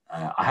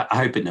I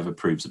hope it never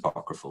proves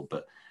apocryphal,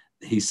 but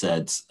he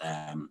said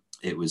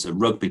it was a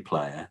rugby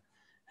player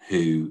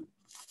who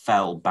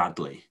fell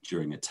badly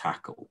during a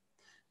tackle.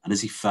 And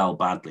as he fell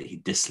badly, he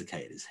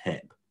dislocated his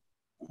hip.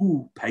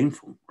 Ooh,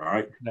 painful,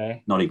 right?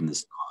 Okay. Not even the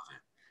start of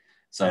it.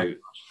 So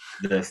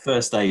the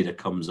first aider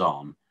comes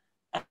on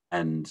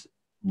and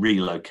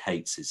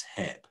relocates his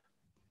hip,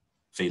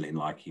 feeling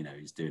like,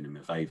 he's doing him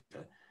a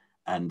favor.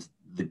 And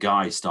the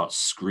guy starts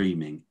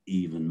screaming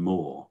even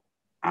more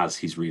as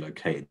he's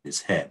relocated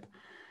his hip.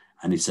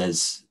 And he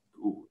says,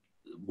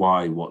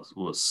 why,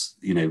 what's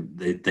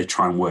they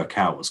try and work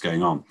out what's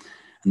going on.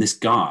 And this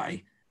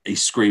guy,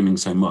 he's screaming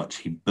so much,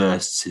 he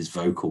bursts his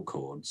vocal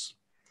cords.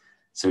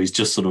 So he's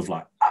just sort of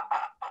like,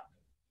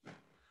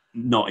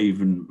 not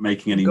even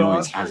making any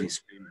noise as he's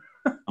screaming.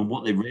 And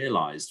what they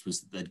realized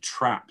was that they'd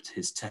trapped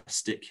his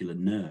testicular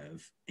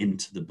nerve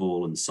into the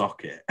ball and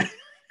socket.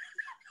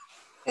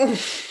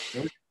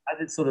 As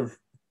it sort of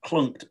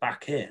clunked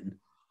back in,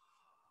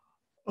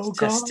 his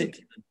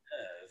testicular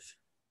nerve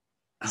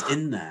is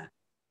in there.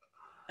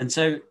 And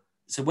so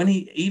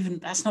when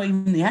that's not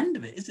even the end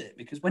of it, is it?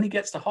 Because when he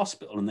gets to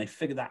hospital and they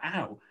figure that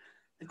out,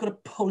 they've got to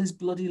pull his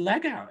bloody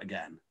leg out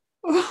again.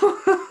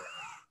 I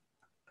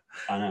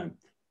know.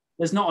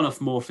 There's not enough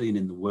morphine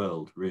in the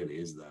world, really,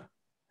 is there?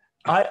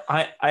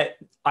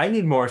 I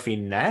need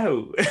morphine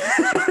now.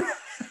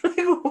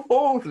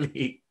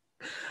 Holy.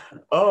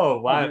 Oh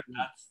wow.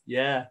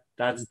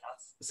 That's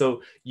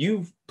so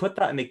you've put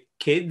that in a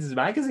kids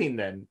magazine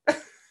then?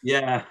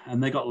 Yeah,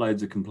 and they got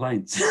loads of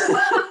complaints.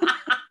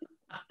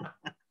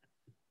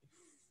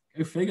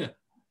 Go figure.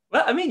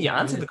 Well, I mean, you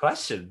answered the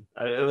question.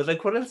 It was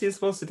like, what else are you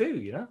supposed to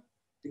do,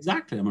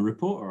 Exactly. I'm a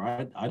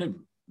reporter. I don't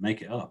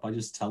make it up. I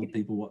just tell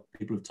people what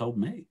people have told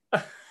me.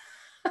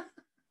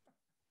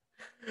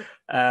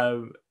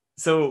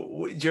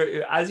 So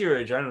as you're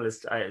a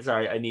journalist,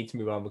 I need to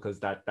move on because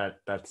that's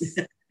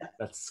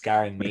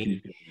scarring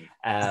me.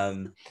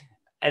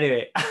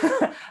 Anyway,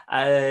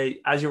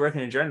 as you're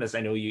working as a journalist,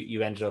 I know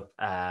you ended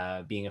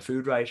up being a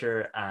food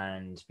writer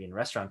and being a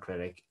restaurant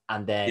critic,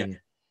 and then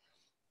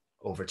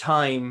over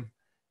time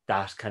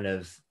that kind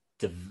of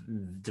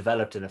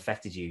developed and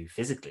affected you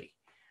physically.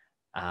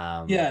 So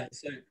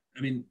I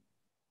mean,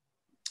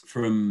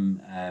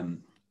 from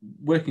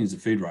working as a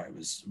food writer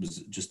was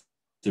just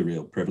a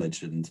real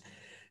privilege, and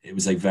it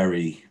was a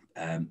very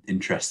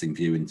interesting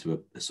view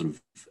into a sort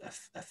of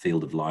a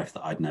field of life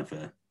that I'd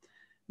never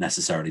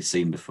necessarily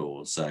seen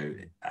before. So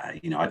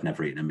I'd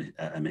never eaten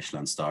a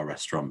Michelin star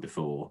restaurant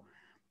before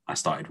I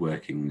started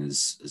working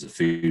as a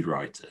food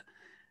writer,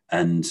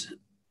 and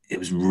it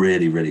was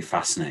really, really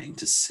fascinating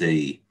to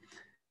see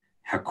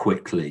how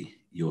quickly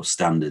your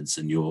standards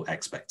and your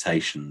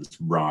expectations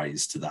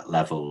rise to that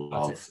level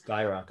of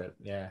skyrocket.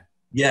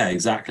 Yeah,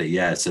 exactly.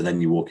 Yeah. So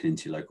then you're walking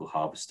into your local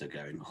harvester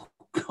going, oh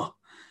God,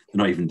 they're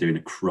not even doing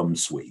a crumb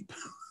sweep.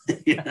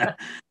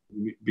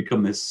 You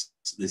become this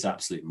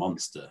absolute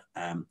monster.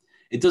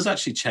 It does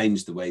actually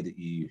change the way that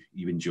you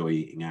enjoy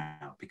eating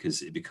out,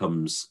 because it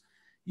becomes,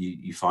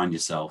 you find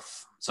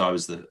yourself. So I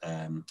was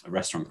a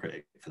restaurant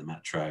critic for the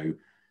Metro.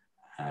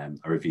 I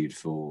reviewed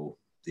for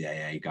the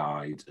AA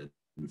Guide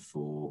and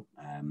for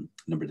a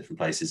number of different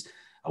places.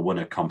 I won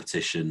a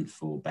competition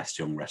for Best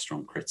Young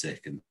Restaurant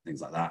Critic and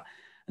things like that.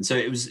 And so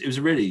it was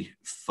a really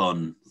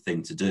fun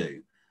thing to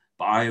do.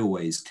 But I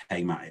always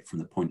came at it from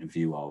the point of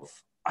view of,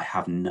 I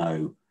have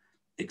no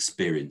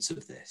experience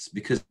of this,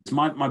 because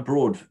my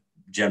broad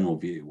general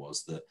view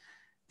was that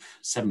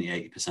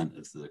 70-80%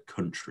 of the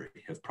country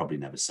have probably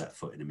never set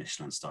foot in a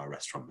Michelin star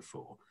restaurant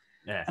before.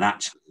 Yeah. And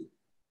actually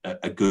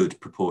a good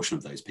proportion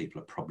of those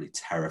people are probably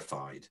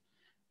terrified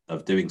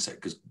of doing so,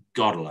 because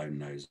God alone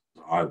knows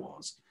I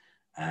was.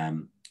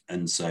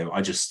 And so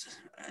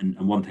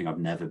and one thing I've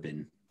never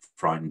been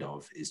frightened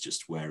of is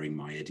just wearing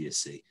my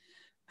idiocy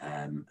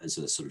as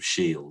a sort of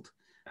shield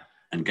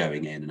and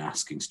going in and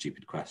asking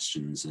stupid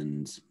questions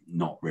and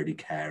not really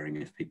caring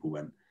if people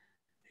went,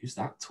 who's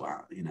that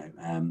twat?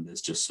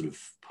 It's just sort of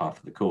part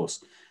of the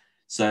course.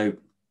 So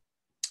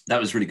that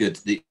was really good.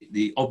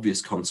 The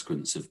obvious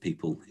consequence of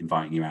people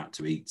inviting you out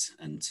to eat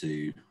and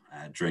to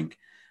drink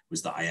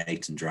was that I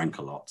ate and drank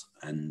a lot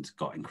and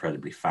got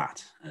incredibly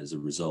fat as a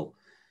result.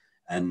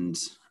 And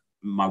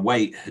my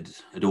weight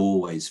had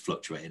always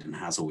fluctuated and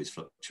has always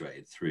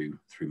fluctuated through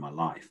my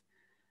life.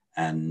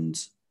 And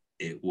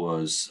it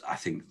was, I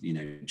think,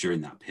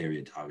 during that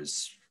period, I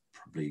was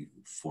probably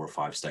 4 or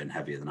 5 stone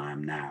heavier than I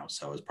am now.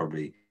 So I was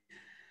probably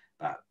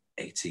about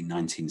 18,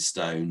 19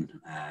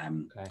 stone.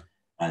 Okay.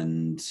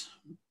 And,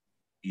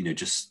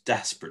 just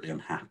desperately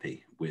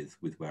unhappy with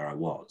where I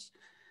was.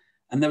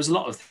 And there was a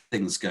lot of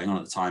things going on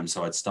at the time.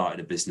 So I'd started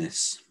a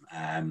business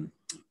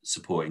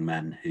supporting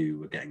men who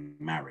were getting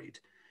married.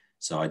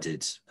 So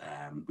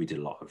we did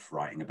a lot of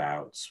writing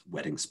about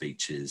wedding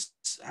speeches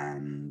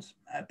and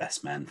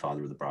best men,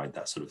 father of the bride,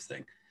 that sort of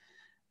thing.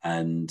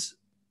 And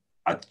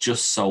I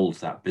just sold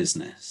that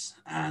business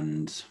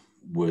and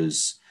I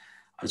was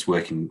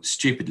working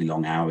stupidly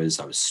long hours.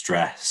 I was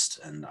stressed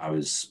and I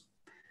was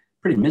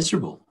pretty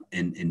miserable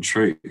in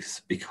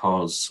truth,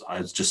 because I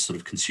was just sort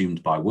of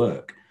consumed by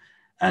work.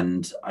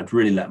 And I'd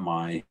really let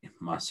my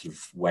sort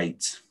of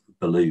weight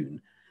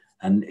balloon.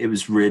 And it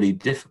was really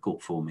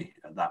difficult for me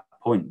at that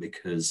point,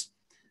 because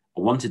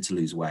I wanted to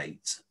lose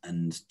weight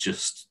and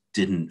just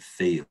didn't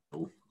feel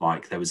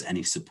like there was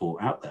any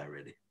support out there,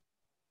 really.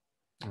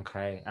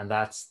 Okay. And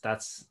that's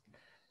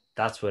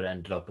what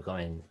ended up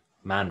becoming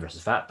Man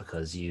versus Fat,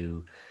 because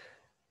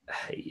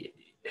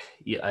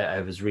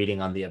I was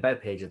reading on the about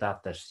page of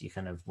that you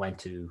kind of went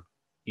to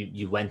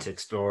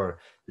explore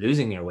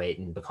losing your weight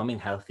and becoming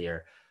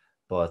healthier,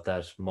 but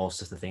that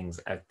most of the things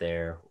out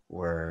there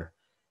were,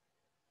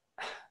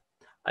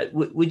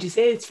 would you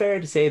say it's fair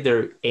to say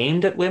they're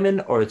aimed at women,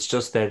 or it's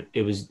just that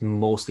it was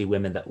mostly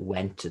women that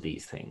went to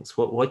these things?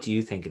 What do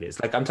you think it is?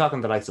 Like, I'm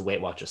talking the likes of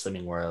Weight Watchers,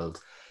 Slimming World,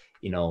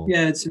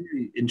 Yeah, it's a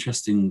really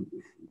interesting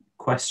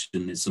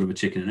question. It's sort of a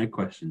chicken and egg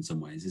question in some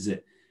ways.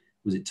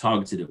 Was it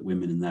targeted at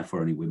women and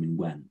therefore only women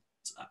went?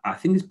 I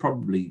think it's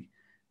probably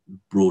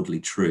broadly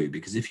true,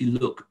 because if you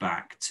look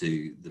back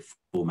to the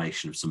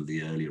formation of some of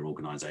the earlier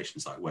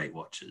organizations like Weight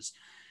Watchers,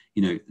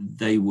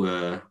 they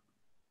were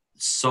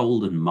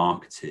sold and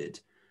marketed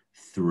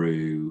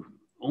through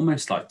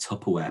almost like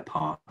Tupperware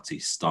party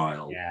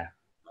style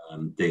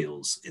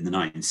deals in the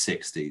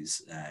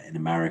 1960s in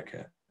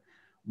America,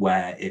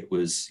 where it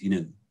was,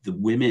 the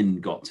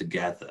women got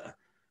together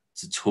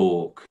to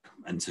talk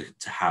and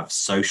to have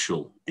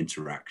social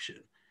interaction.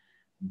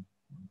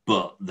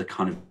 But the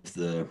kind of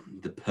the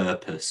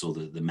purpose, or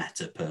the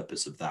meta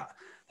purpose of that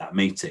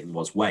meeting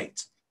was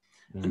weight.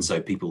 And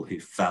so people who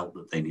felt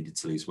that they needed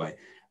to lose weight,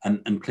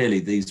 and clearly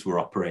these were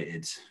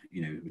operated,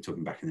 we're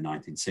talking back in the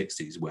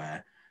 1960s,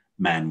 where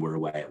men were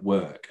away at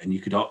work, and you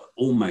could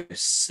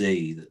almost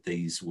see that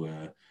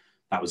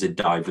that was a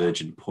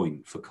divergent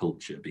point for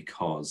culture,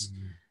 because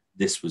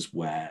this was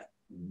where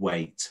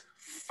weight,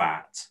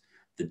 fat,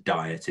 the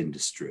diet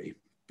industry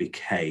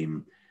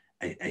became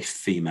a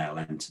female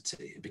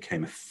entity. It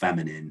became a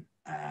feminine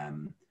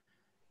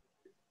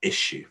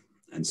issue.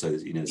 And so,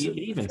 you could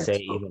even say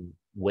even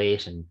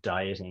weight and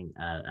dieting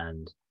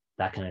and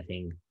that kind of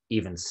thing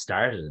even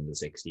started in the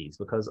 60s,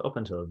 because up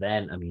until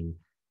then, I mean,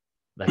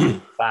 like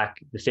back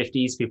the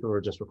 50s, people were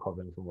just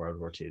recovering from World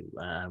War II.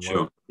 And Sure.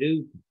 World War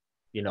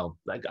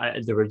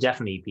II, there were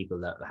definitely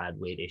people that had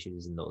weight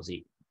issues in those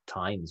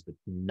times, but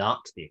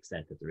not to the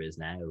extent that there is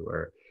now.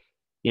 Or,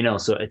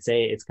 so I'd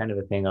say it's kind of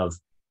a thing of,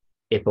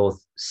 it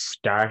both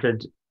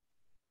started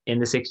in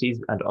the 60s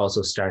and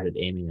also started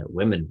aiming at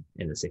women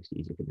in the 60s,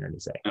 you could nearly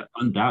say.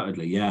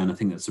 Undoubtedly, yeah. And I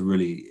think that's a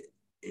really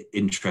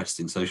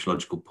interesting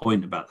sociological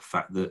point about the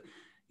fact that,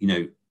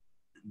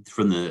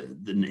 from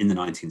in the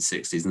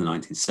 1960s and the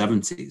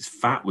 1970s,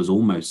 fat was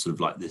almost sort of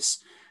like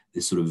this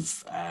sort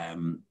of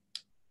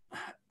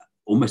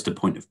almost a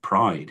point of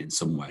pride in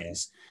some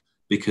ways. Yeah.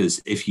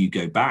 Because if you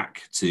go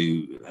back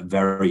to a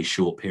very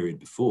short period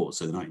before,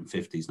 so the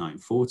 1950s,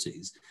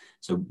 1940s,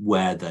 so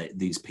where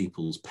these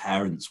people's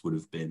parents would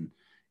have been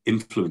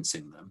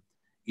influencing them,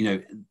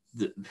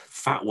 the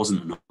fat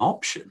wasn't an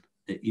option.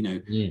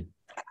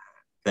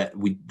 That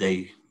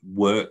they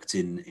worked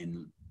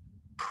in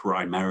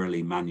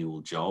primarily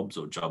manual jobs,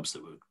 or jobs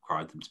that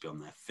required them to be on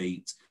their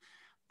feet.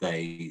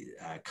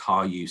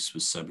 Car use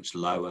was so much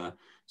lower,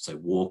 so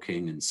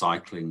walking and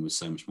cycling was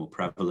so much more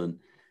prevalent.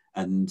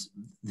 And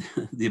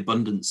the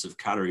abundance of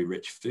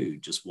calorie-rich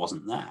food just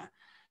wasn't there.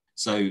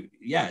 So,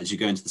 yeah, as you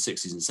go into the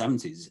 60s and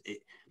 70s,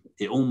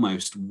 it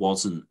almost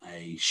wasn't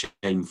a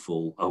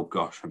shameful, oh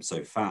gosh, I'm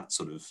so fat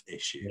sort of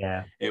issue.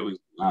 Yeah. It was,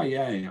 oh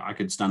yeah, I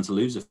could stand to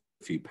lose a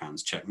few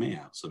pounds, check me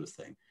out sort of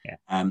thing.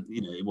 Yeah.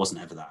 It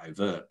wasn't ever that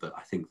overt, but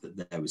I think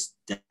that there was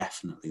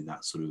definitely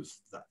that sort of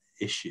that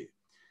issue.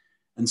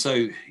 And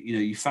so,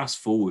 you fast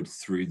forward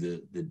through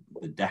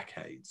the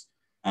decades,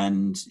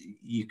 and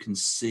you can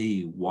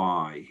see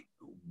why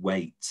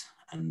weight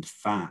and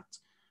fat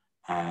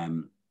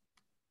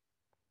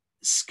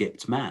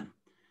skipped men,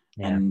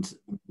 and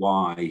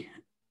why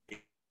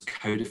it's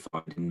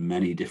codified in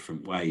many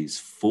different ways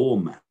for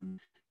men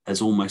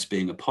as almost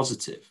being a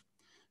positive.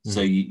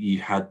 So you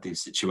had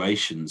these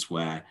situations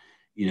where,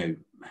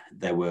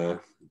 there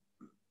were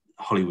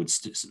Hollywood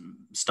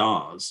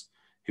stars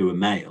who were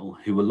male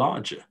who were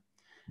larger.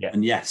 Yeah.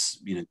 And yes,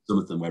 some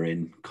of them were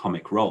in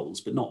comic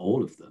roles, but not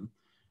all of them.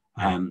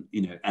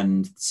 Mm.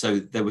 And so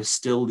there were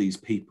still these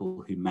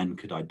people who men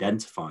could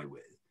identify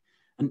with.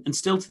 And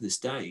still to this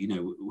day,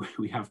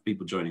 we have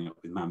people joining up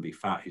with Man v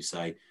Fat who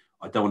say,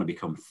 I don't want to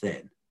become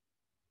thin,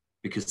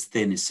 because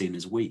thin is seen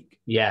as weak.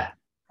 Yeah.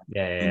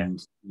 Yeah.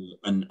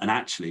 And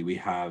actually we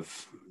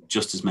have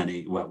just as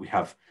many, well, we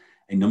have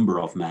a number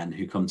of men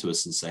who come to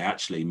us and say,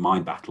 actually, my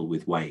battle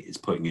with weight is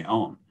putting it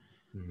on.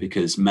 Mm.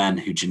 Because men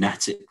who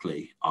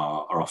genetically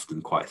are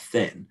often quite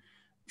thin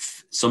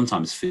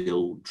sometimes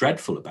feel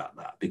dreadful about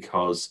that,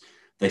 because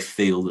they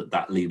feel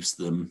that leaves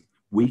them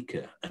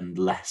weaker and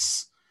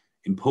less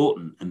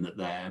important, and that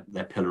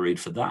they're pilloried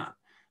for that. I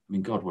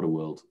mean, God, what a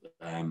world.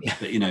 But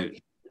There's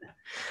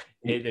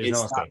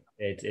it's no that.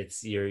 escape.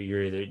 It's you're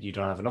either you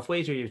don't have enough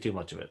weight or you have too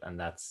much of it, and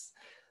that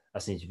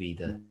seems to be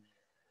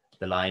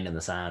the line in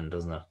the sand,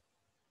 doesn't it?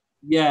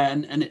 Yeah,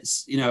 and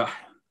it's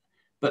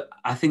but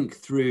I think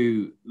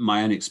through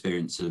my own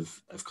experience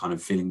of kind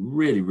of feeling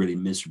really, really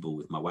miserable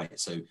with my weight.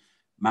 So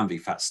Man v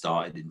Fat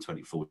started in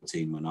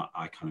 2014 when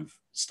I kind of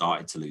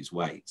started to lose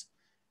weight.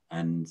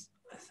 And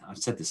I've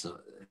said this a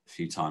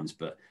few times,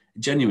 but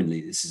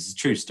genuinely, this is a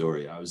true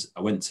story. I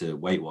went to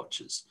Weight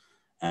Watchers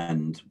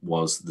and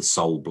was the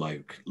sole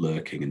bloke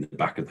lurking in the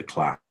back of the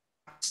class,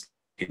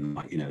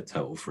 like, a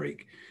total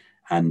freak.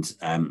 And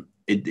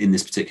in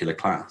this particular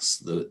class,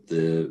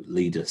 the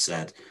leader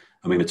said,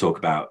 I'm going to talk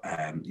about,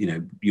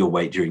 your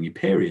weight during your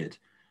period,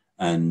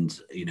 and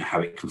how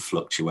it can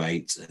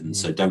fluctuate. And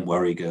so don't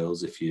worry,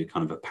 girls, if you're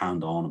kind of a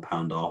pound on, a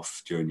pound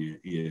off during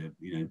your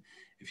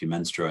if you're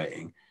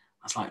menstruating.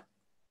 I was like,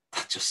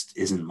 that just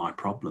isn't my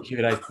problem.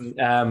 You're like,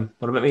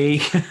 what about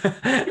me?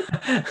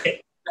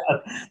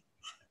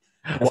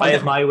 Why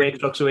is my weight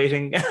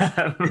fluctuating? If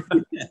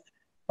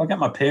I get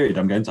my period,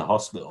 I'm going to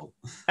hospital.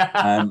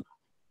 And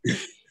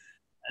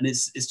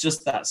it's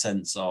just that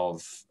sense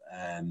of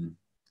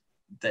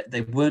that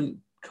they weren't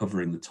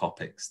covering the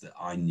topics that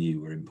I knew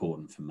were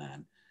important for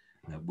men,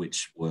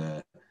 which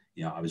were,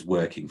 I was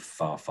working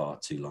far, far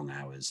too long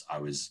hours. I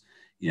was,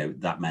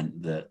 that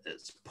meant that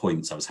at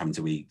points I was having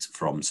to eat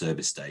from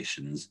service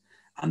stations,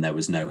 and there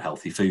was no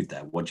healthy food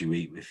there. What do you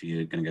eat if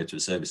you're going to go to a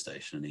service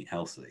station and eat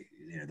healthily?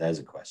 There's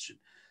a question.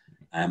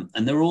 And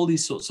there are all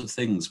these sorts of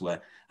things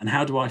where, and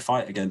how do I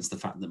fight against the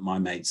fact that my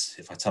mates,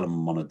 if I tell them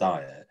I'm on a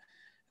diet,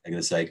 they're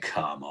going to say,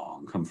 come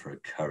on, come for a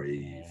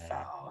curry,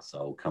 fat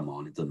arsehole, come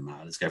on, it doesn't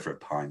matter, let's go for a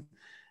pint.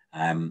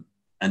 And,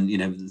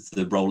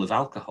 the role of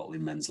alcohol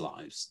in men's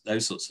lives,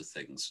 those sorts of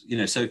things,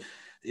 so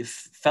it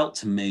felt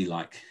to me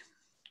like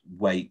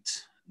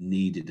weight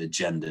needed a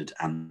gendered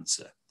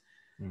answer,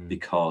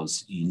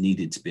 because you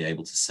needed to be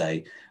able to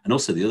say, and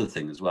also the other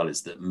thing as well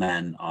is that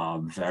men are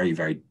very,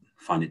 very,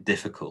 find it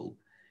difficult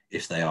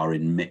if they are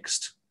in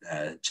mixed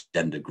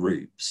gender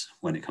groups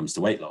when it comes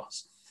to weight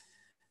loss.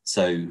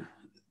 So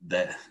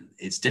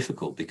it's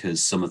difficult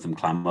because some of them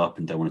clam up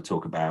and don't want to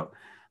talk about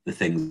the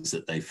things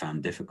that they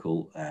found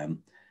difficult.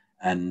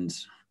 And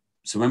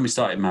so when we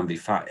started Man v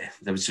Fat,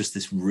 there was just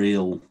this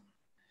real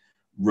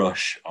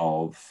rush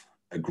of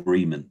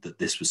agreement that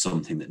this was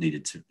something that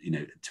needed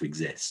to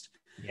exist.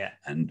 Yeah.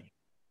 And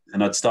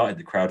I'd started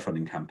the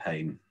crowdfunding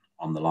campaign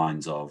on the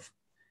lines of,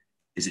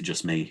 is it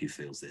just me who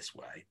feels this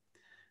way?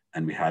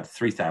 And we had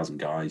 3,000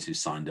 guys who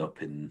signed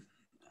up in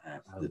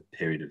the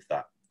period of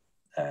that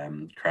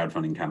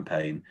crowdfunding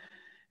campaign.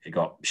 It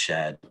got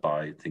shared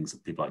by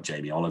people like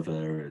Jamie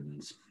Oliver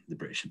and the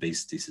British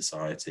Obesity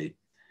Society.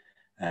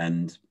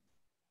 And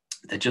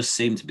there just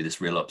seemed to be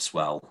this real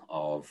upswell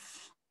of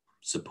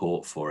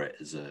support for it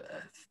as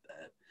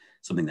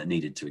something that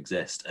needed to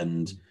exist.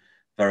 And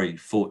very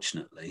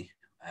fortunately,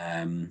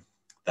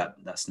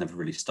 that's never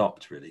really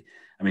stopped, really.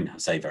 I mean, I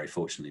say very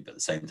fortunately, but at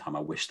the same time, I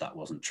wish that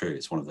wasn't true.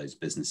 It's one of those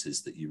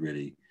businesses that you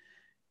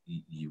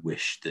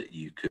wish that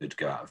you could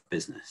go out of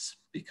business,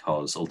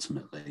 because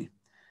ultimately,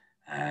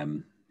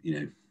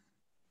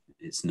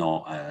 it's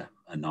not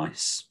a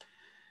nice.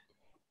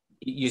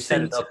 You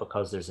set it up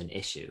because there's an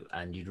issue,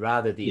 and you'd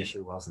rather the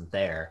issue wasn't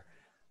there.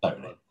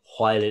 Totally.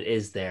 While it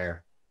is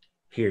there,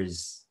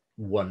 here's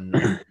one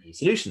of the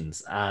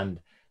solutions,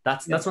 and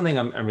that's something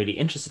I'm really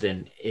interested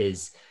in.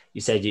 Is you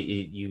said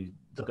you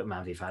look at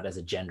Man v Fat as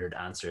a gendered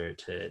answer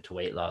to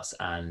weight loss,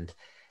 and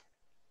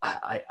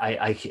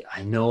I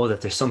know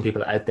that there's some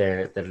people out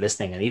there that are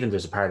listening, and even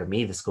there's a part of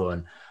me that's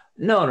going,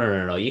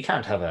 no, you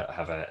can't have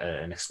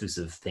an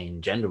exclusive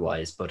thing gender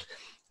wise, but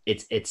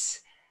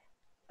it's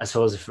I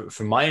suppose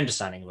from my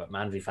understanding about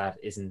Man v Fat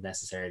isn't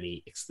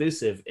necessarily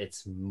exclusive.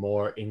 It's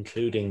more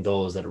including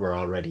those that were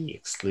already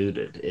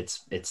excluded.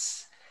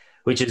 It's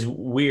which is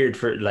weird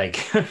for like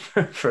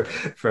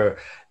for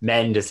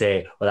men to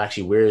say, well,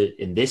 actually, we're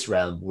in this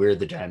realm, we're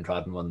the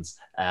downtrodden ones.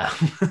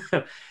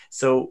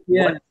 So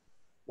yeah.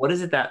 what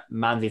is it that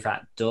Man v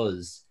Fat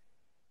does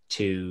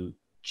to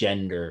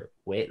gender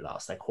weight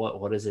loss? Like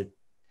what is it?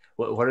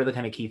 What are the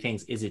kind of key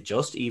things? Is it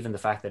just even the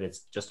fact that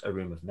it's just a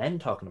room of men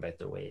talking about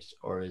their weight,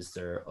 or is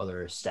there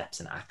other steps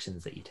and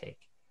actions that you take?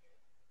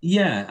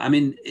 Yeah, I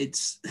mean,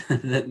 it's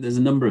there's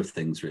a number of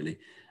things really.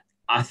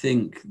 I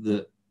think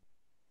that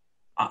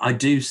I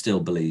do still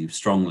believe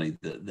strongly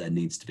that there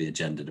needs to be a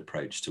gendered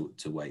approach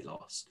to weight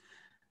loss,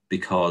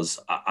 because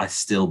I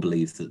still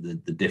believe that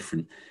the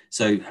different.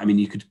 So, I mean,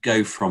 you could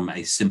go from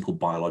a simple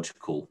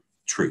biological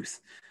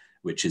truth,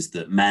 which is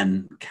that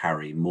men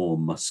carry more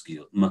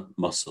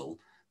muscle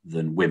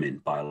than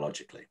women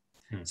biologically.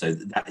 So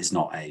that is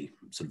not a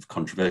sort of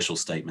controversial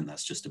statement.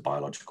 That's just a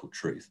biological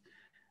truth.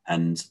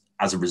 And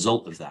as a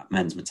result of that,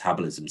 men's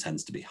metabolism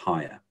tends to be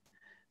higher.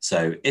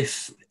 So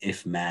if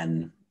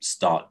men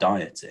start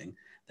dieting,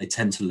 they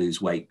tend to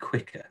lose weight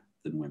quicker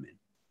than women.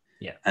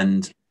 Yeah.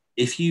 And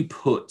if you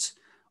put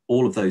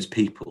all of those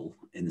people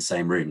in the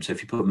same room, so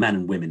if you put men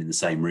and women in the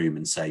same room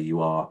and say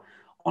you are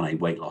on a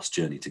weight loss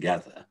journey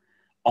together,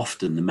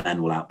 often the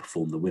men will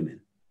outperform the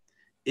women.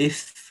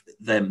 If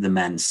the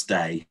men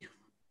stay,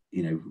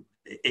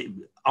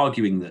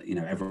 arguing that,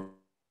 everyone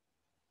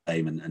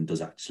and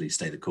does actually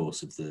stay the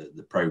course of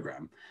the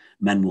program,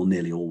 men will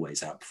nearly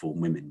always outperform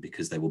women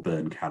because they will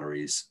burn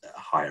calories at a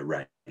higher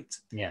rate.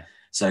 Yeah.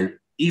 So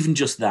even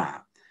just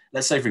that,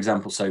 let's say, for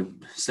example, so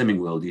Slimming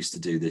World used to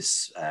do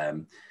this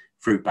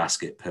fruit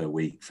basket per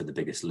week for the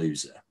biggest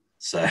loser.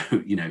 So,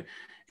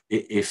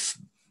 if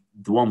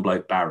the one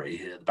bloke,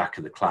 Barry, at the back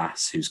of the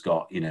class, who's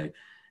got,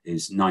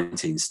 is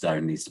 19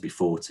 stone, needs to be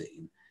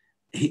 14,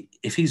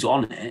 if he's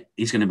on it,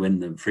 he's going to win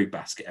the fruit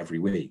basket every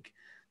week.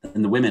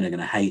 And the women are going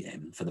to hate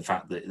him for the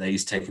fact that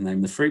he's taking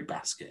home the fruit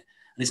basket.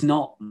 And it's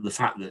not the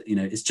fact that,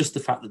 it's just the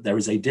fact that there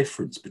is a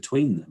difference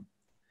between them.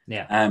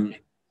 Yeah.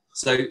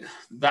 So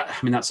that,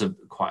 I mean, that's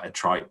quite a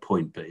trite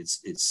point, but it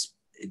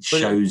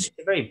shows. It's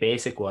a very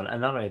basic one.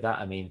 And not only that,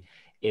 I mean,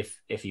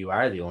 if you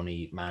are the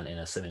only man in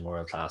a slimming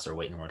world class or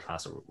weighting world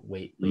class or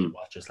weight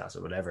watchers class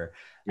or whatever,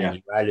 and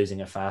you are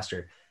losing it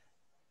faster,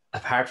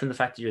 apart from the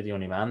fact that you're the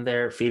only man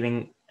there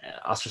feeling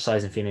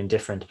ostracized and feeling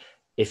different,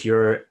 if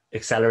you're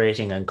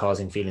accelerating and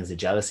causing feelings of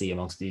jealousy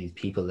amongst the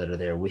people that are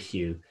there with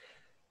you,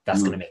 that's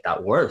going to make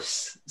that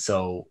worse.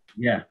 So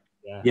yeah,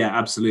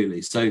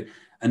 absolutely. So,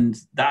 and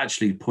that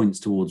actually points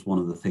towards one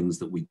of the things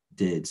that we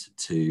did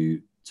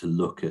to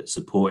look at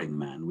supporting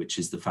men, which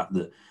is the fact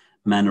that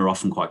men are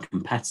often quite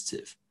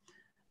competitive.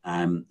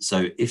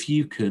 So if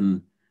you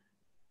can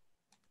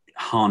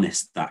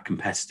harness that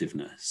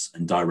competitiveness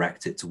and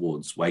direct it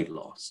towards weight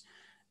loss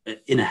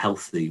in a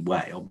healthy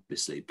way,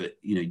 obviously, but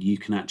you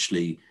can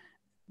actually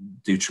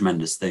do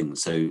tremendous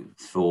things. So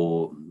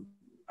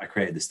I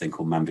created this thing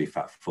called Man v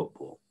Fat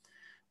Football,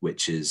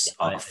 which is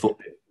I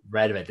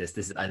read about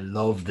this. I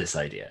love this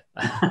idea.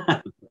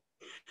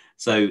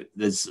 So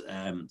there's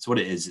so what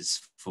it is,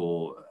 it's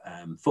for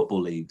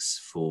football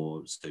leagues,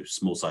 so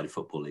small-sided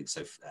football leagues,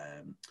 so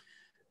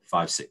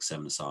 5, 6,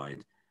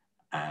 7-a-side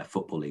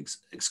football leagues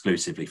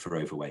exclusively for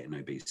overweight and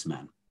obese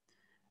men.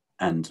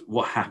 And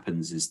what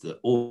happens is that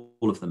all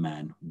of the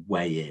men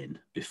weigh in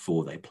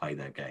before they play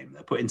their game.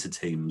 They're put into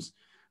teams,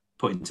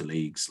 put into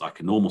leagues, like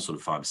a normal sort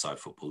of 5-a-side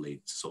football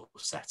league sort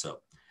of set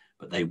up,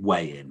 but they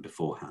weigh in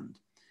beforehand.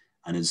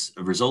 And as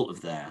a result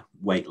of their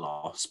weight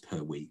loss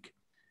per week,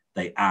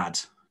 they add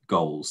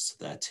goals to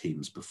their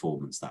team's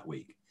performance that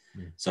week.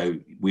 So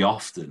we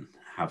often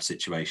have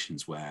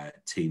situations where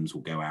teams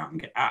will go out and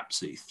get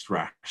absolutely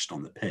thrashed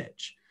on the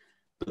pitch,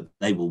 but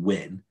they will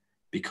win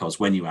because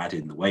when you add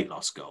in the weight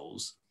loss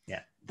goals,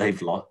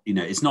 they've lost.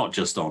 It's not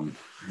just on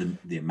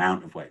the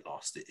amount of weight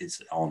lost;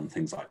 it's on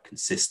things like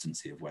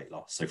consistency of weight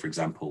loss. So, for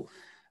example,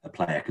 a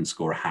player can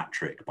score a hat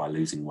trick by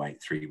losing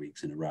weight 3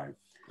 weeks in a row.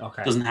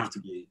 Okay. It doesn't have to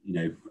be,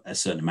 a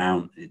certain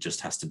amount. It just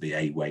has to be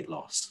a weight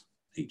loss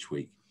each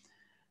week.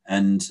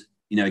 And,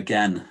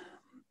 again,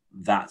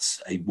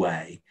 that's a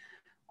way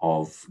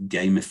of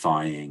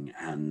gamifying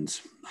and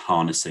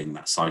harnessing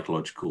that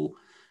psychological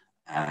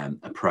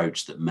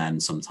approach that men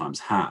sometimes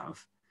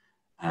have.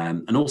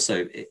 And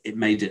also, it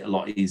made it a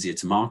lot easier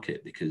to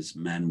market because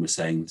men were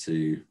saying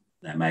to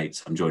their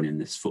mates, I'm joining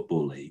this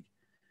football league.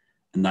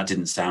 And that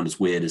didn't sound as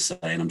weird as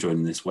saying, I'm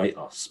joining this weight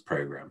loss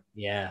program.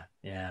 Yeah.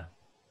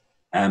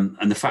 And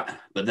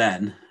but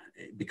then,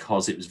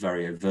 because it was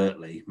very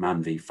overtly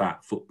man v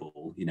fat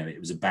football, it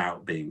was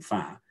about being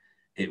fat.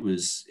 It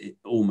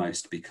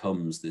almost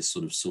becomes this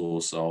sort of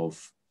source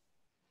of,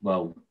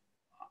 well,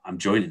 I'm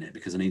joining it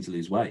because I need to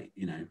lose weight.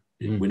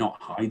 We're not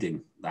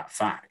hiding that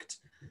fact.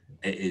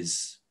 It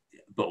is,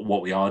 but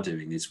what we are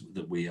doing is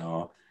that we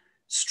are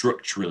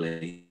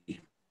structurally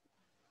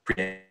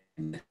creating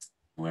this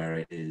where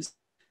it is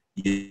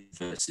you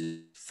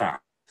versus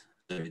fat.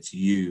 So it's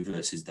you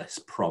versus this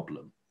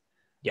problem.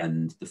 Yeah.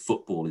 And the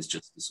football is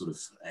just the sort of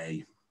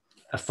a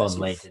fun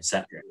way to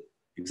separate.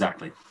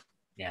 Exactly.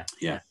 Yeah.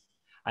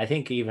 I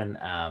think even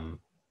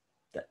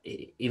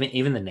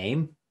even the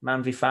name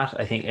Man v Fat,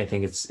 I think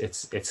it's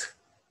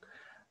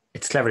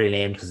cleverly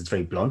named because it's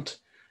very blunt,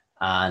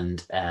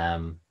 and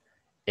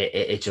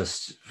it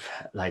just,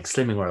 like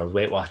Slimming World,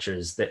 Weight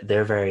Watchers,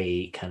 they're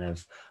very kind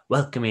of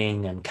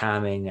welcoming and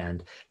calming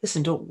and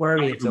listen, don't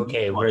worry, it's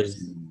okay. Whereas,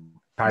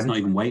 it's not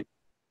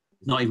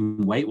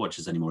even Weight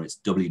Watchers anymore. It's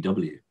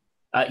WW.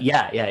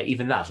 Yeah,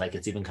 even that, like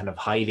it's even kind of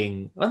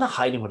hiding, well, not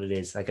hiding what it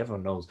is, like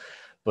everyone knows,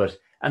 but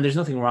and there's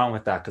nothing wrong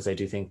with that because I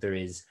do think there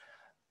is,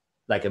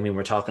 like, I mean,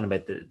 we're talking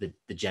about the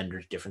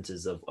gender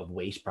differences of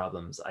weight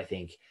problems. I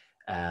think,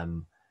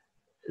 um,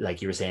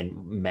 like you were saying,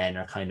 men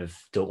are kind of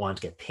don't want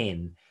to get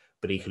thin,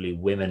 but equally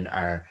women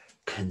are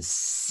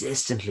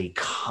consistently,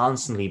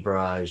 constantly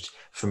barraged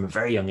from a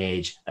very young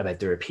age about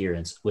their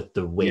appearance, with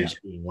the Yeah. weight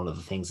being one of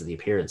the things of the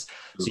appearance.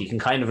 So Sure. you can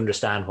kind of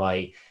understand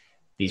why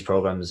these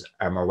programs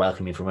are more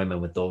welcoming for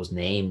women with those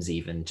names,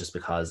 even just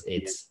because Yeah.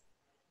 it's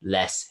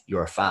less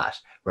you're fat.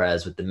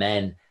 Whereas with the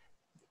men,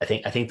 I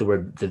think the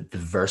word the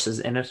verses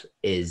in it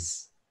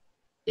is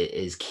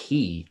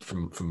key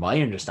from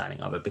my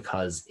understanding of it,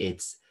 because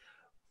it's,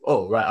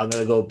 oh right, I'm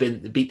gonna go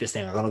beat this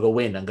thing, I'm gonna go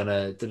win, I'm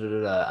gonna da, da,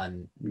 da, da,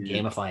 and Yeah.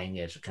 gamifying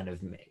it kind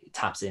of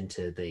taps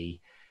into the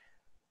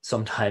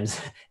sometimes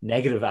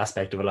negative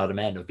aspect of a lot of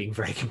men of being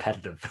very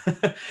competitive.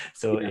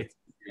 So Yeah. it's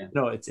Yeah.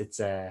 no,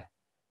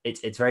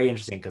 it's very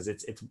interesting because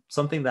it's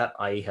something that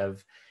I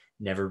have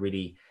never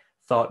really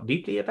thought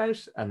deeply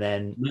about, and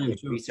then No, in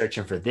sure.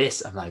 researching for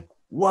this, I'm like,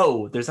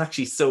 whoa, there's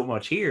actually so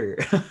much here.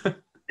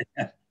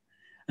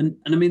 And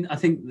I mean, I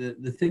think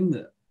the thing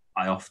that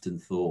I often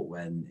thought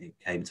when it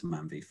came to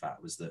Man v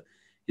Fat was that,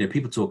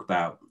 people talk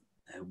about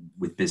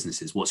with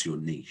businesses, what's your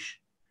niche?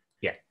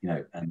 Yeah,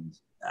 And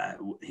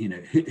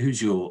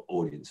who's your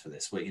audience for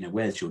this? Well,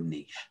 where's your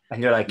niche?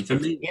 and you're like, And for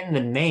it's me, in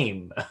the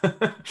name.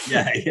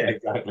 yeah, yeah,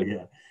 exactly,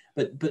 yeah.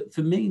 But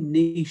for me,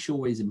 niche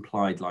always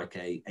implied like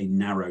a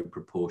narrow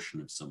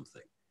proportion of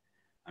something.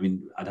 I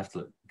mean, I'd have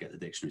to get the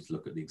dictionary to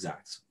look at the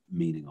exact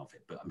meaning of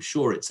it, but I'm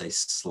sure it's a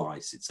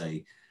slice. It's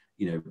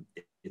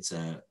it's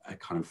a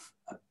kind of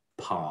a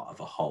part of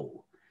a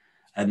whole.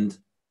 And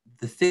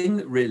the thing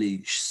that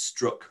really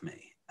struck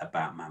me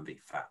about Man v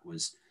Fat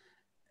was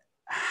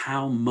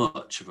how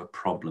much of a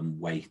problem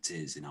weight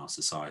is in our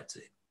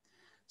society.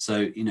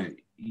 So,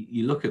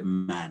 you look at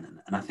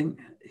men, and I think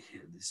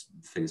this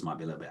figures might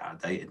be a little bit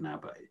outdated now,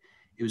 but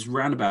it was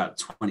around about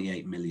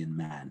 28 million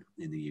men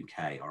in the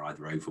UK are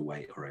either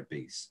overweight or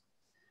obese.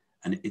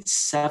 And it's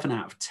 7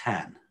 out of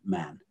 10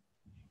 men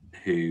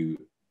who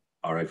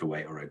are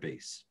overweight or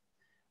obese.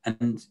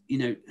 And,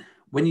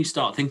 when you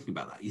start thinking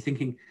about that, you're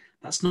thinking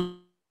that's not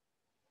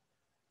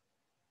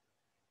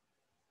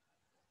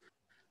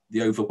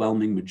the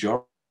overwhelming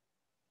majority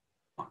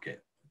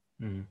market.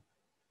 Mm.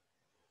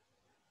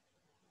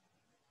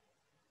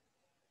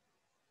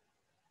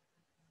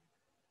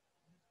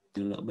 A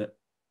little bit.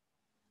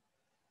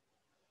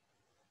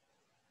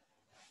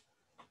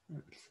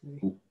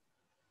 Ooh, you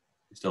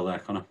still there,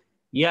 Conor?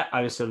 Yeah,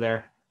 I was still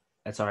there.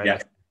 It's all right. Yeah,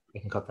 I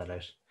can cut that out.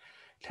 it's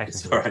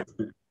Technical. all right.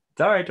 It's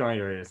all right. Don't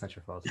worry. It's not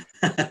your fault.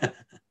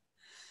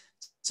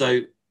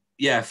 So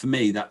yeah, for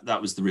me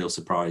that was the real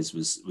surprise,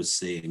 was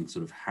seeing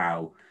sort of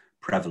how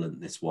prevalent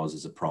this was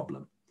as a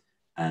problem,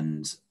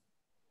 and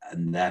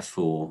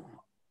therefore,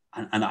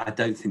 and I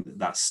don't think that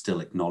that's still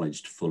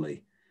acknowledged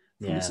fully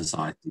from a Yeah.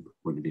 society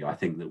point of view. I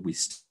think that we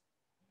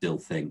still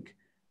think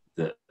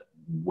that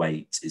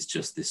weight is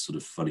just this sort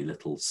of funny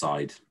little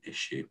side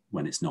issue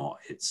when it's not.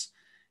 It's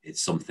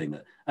something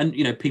that, and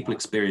people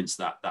experience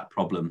that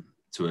problem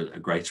to a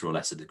greater or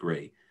lesser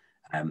degree.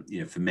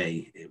 For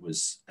me, it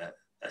was a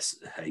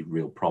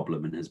real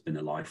problem and has been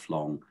a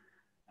lifelong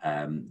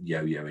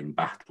yo-yoing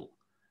battle.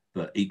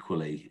 But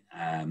equally,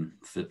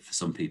 for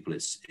some people,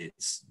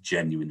 it's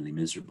genuinely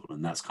miserable,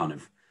 and that's kind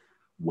of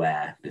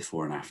where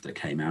Before and After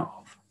came out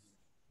of.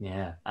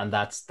 Yeah, and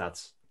that's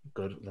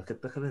good. Look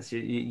at this.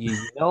 You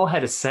know how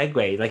to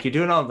segue. Like you're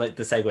doing all like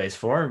the segues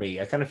for me.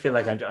 I kind of feel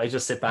like I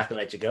just sit back and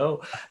let you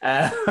go.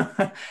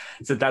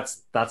 So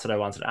that's what I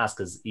wanted to ask,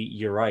 because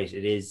you're right.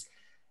 It is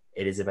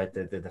about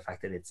the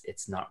fact that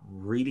it's not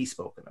really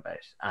spoken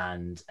about.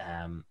 And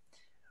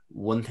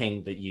one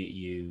thing that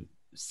you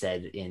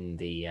said in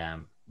the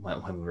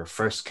when we were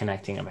first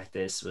connecting about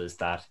this was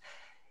that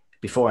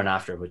Before and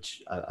After,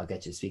 which I'll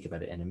get you to speak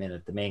about it in a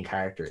minute, the main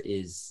character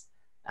is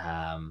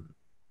I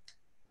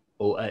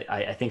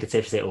think it's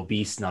safe to say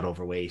obese, not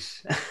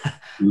overweight.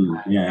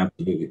 Yeah,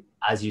 absolutely.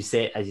 As you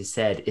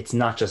said, it's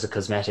not just a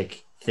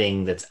cosmetic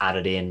thing that's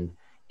added in.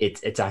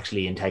 It's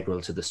actually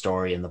integral to the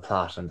story and the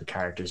plot and the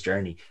character's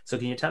journey. So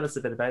can you tell us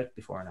a bit about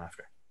Before and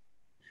After?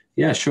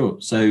 Yeah,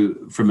 sure. So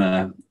from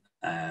a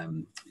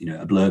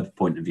blurb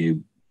point of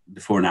view,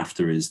 Before and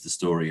After is the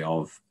story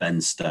of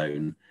Ben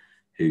Stone,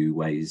 who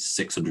weighs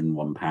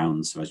 601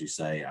 pounds. So as you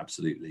say,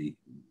 absolutely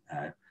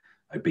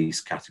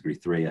obese, category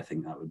 3, I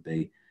think that would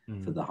be,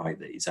 for the height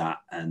that he's at.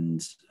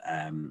 And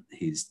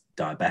he's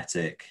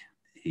diabetic.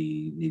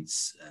 He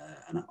needs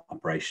an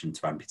operation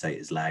to amputate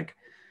his leg.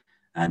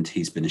 And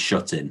he's been a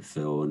shut-in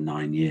for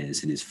 9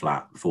 years in his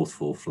flat, fourth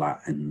floor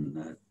flat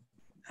in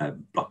a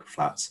block of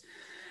flats.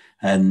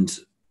 And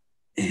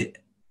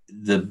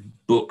the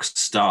book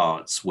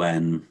starts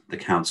when the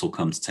council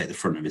comes to take the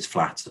front of his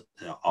flat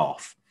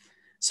off,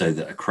 so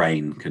that a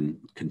crane can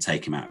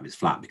take him out of his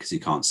flat, because he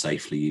can't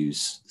safely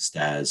use the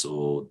stairs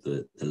or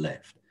the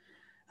lift,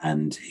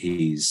 and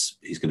he's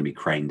going to be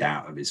craned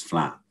out of his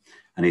flat.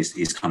 and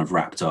he's kind of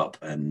wrapped up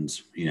and,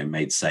 you know,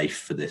 made safe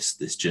for this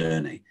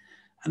journey.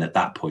 And at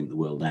that point, the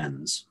world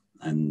ends.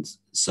 And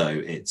so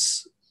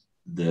it's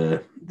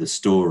the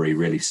story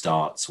really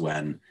starts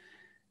when,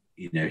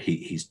 you know,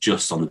 he's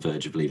just on the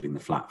verge of leaving the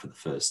flat for the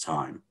first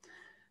time.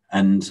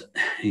 And,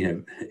 you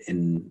know,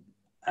 in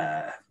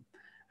a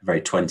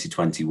very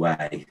 2020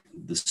 way,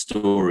 the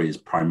story is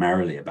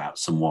primarily about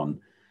someone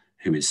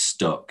who is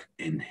stuck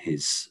in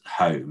his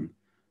home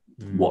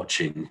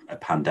watching a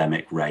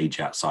pandemic rage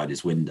outside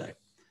his window.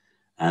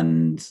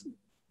 And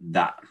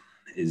that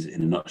is,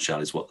 in a nutshell,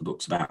 is what the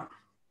book's about.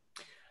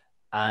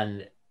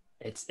 And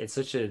it's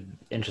such an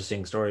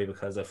interesting story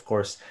because, of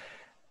course,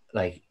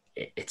 like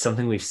it's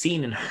something we've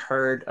seen and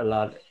heard a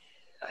lot.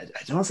 I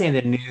don't want to say in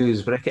the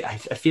news, but I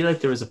feel like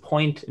there was a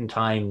point in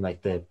time,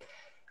 like the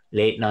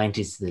late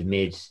 90s to the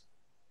mid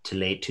to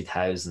late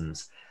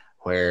 2000s,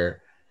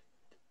 where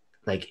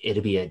like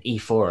it'd be an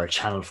E4 or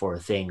Channel 4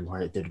 thing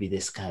where there'd be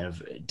this kind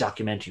of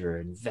documentary or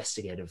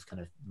investigative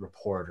kind of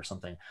report or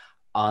something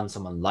on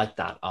someone like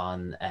that.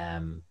 On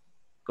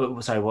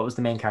sorry, what was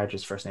the main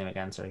character's first name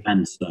again? Sorry,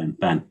 Ben Stone.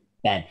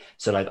 Ben.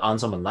 So like on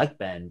someone like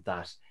Ben,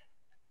 that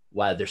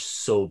while they're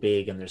so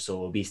big and they're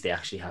so obese, they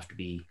actually have to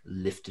be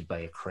lifted by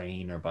a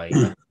crane or by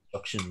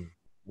construction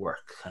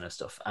work kind of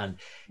stuff. And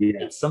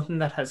it's something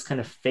that has kind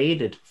of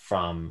faded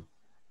from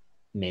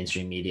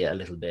mainstream media a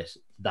little bit,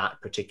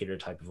 that particular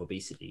type of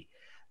obesity.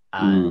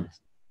 And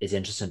it's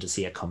interesting to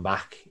see it come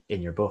back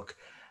in your book.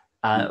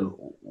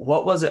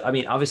 What was it? I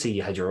mean, obviously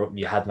you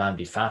had Man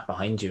v Fat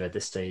behind you at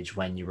this stage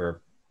when you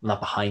were not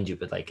behind you,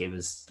 but like it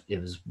was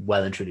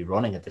well and truly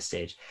running at this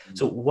stage.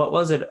 So what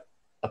was it,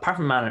 apart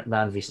from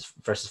Man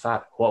versus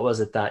Fat, what was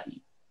it that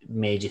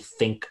made you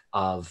think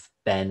of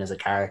Ben as a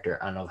character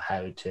and of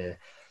how to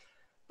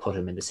put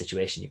him in the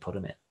situation you put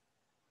him in?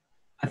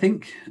 I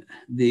think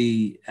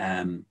there's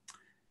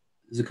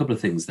a couple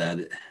of things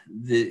there.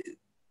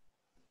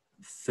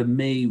 For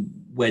me,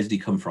 where did he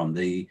come from?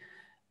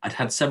 I'd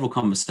had several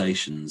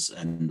conversations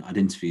and I'd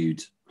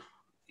interviewed,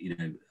 you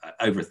know,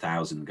 over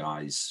 1,000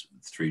 guys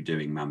through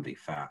doing Man v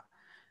Fat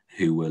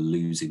who were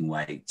losing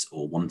weight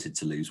or wanted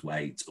to lose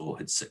weight or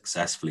had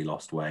successfully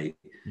lost weight.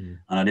 And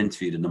I'd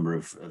interviewed a number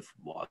of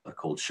what are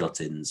called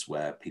shut-ins,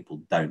 where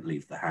people don't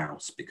leave the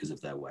house because of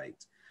their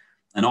weight.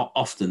 And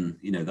often,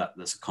 you know,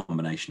 that's a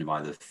combination of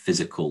either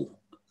physically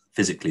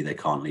they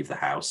can't leave the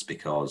house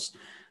because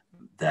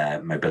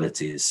their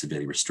mobility is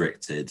severely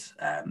restricted.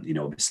 You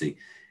know, obviously,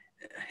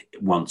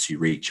 once you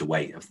reach a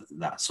weight of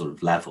that sort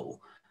of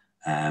level,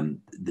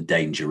 the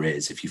danger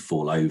is if you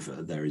fall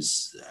over,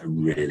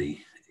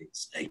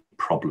 it's a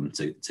problem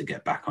to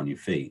get back on your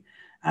feet,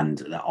 and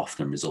that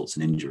often results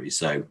in injury.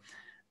 So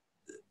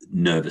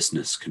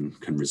nervousness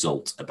can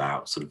result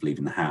about sort of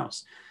leaving the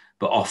house.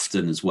 But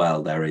often as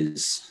well, there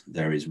is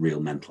real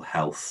mental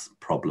health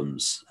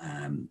problems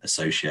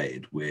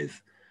associated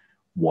with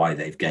why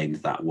they've gained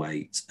that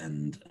weight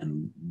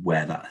and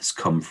where that has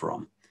come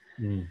from.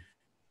 And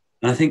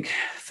I think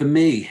for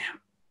me,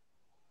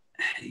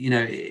 you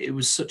know, it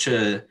was such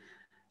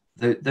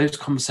those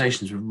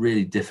conversations were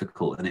really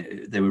difficult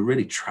and they were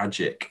really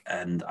tragic.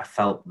 And I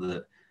felt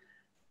that,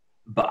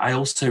 but I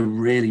also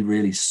really,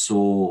 really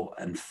saw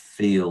and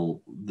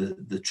feel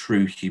the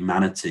true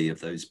humanity of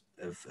those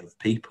of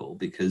people,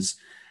 because,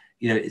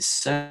 you know, it's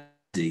so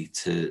easy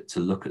to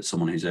look at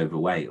someone who's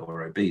overweight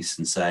or obese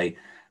and say,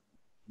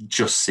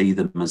 just see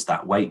them as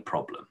that weight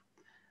problem.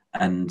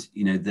 And,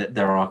 you know,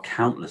 there are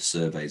countless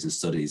surveys and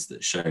studies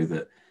that show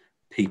that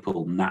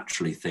people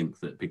naturally think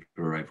that people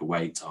who are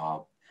overweight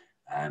are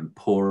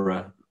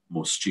poorer,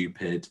 more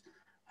stupid,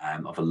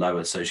 of a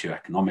lower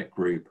socioeconomic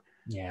group,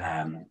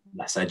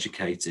 less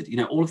educated. You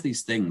know, all of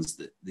these things,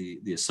 that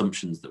the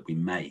assumptions that we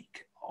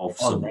make of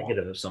someone,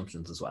 negative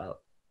assumptions as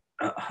well.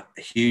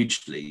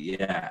 Hugely,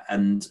 yeah.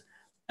 And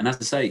as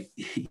I say,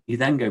 you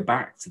then go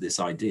back to this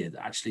idea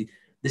that actually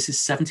this is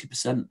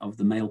 70% of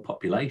the male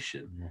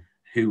population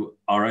who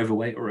are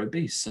overweight or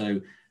obese.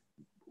 So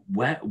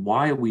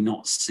why are we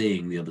not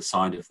seeing the other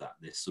side of that,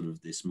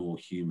 this more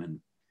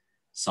human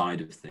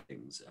side of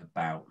things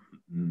about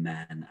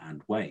men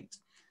and weight?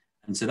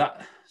 And so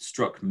that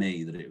struck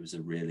me that it was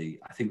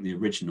I think the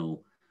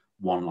original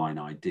one-line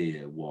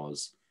idea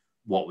was,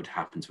 what would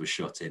happen to a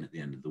shut-in at the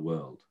end of the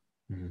world?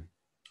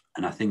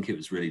 And I think it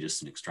was really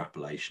just an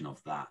extrapolation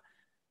of that.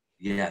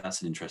 Yeah,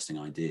 that's an interesting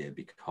idea,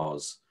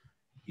 because,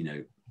 you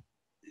know,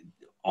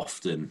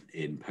 often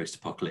in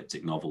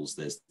post-apocalyptic novels,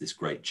 there's this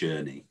great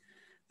journey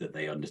that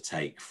they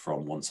undertake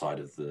from one side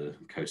of the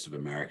coast of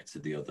America to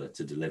the other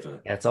to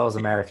deliver. Yeah, it's always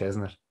America,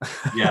 isn't it?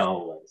 Yeah,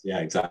 always. Yeah,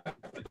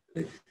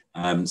 exactly.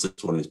 So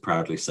this one is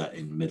proudly set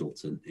in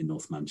Middleton in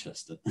North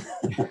Manchester.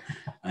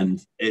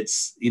 And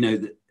it's, you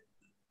know,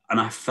 and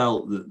I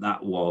felt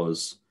that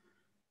was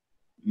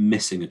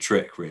missing a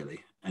trick, really.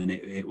 And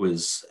it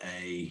was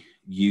a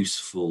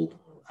useful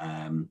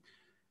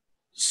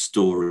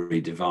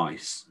story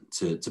device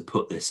to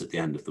put this at the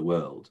end of the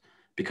world,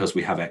 because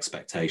we have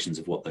expectations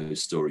of what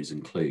those stories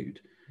include.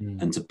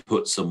 And to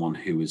put someone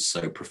who is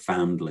so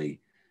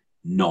profoundly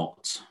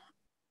not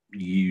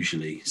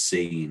usually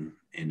seen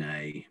in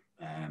an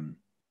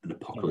In a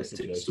apocalyptic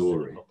situation, in a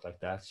story. book like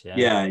that, yeah.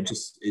 Yeah, it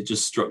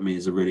just struck me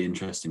as a really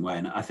interesting way,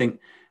 and I think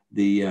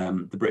the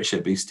British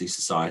Obesity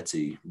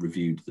Society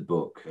reviewed the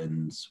book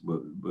and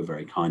were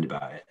very kind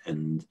about it,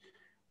 and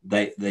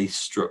they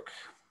struck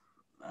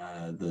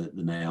the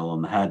nail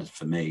on the head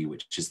for me,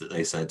 which is that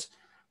they said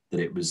that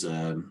it was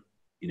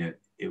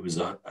it was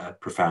a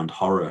profound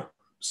horror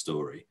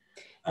story,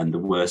 and the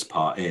worst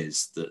part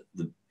is that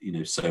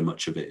so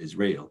much of it is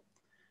real.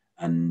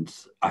 And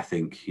I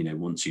think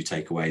once you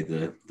take away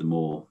the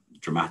more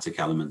dramatic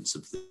elements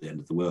of the end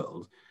of the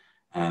world,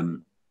 a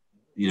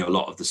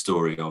lot of the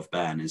story of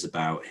Ben is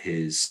about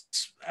his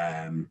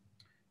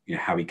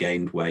how he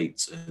gained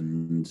weight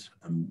and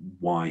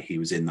why he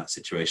was in that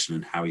situation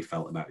and how he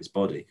felt about his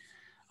body.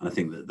 And I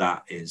think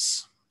that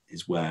is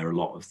where a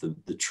lot of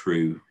the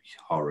true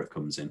horror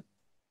comes in.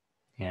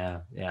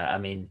 Yeah. I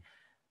mean,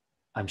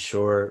 I'm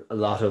sure a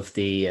lot of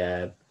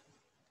the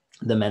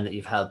men that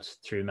you've helped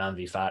through Man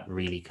v Fat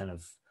really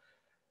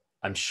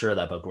I'm sure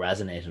that book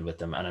resonated with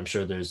them, and I'm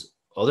sure there's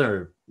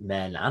other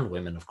men and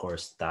women, of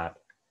course, that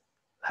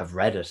have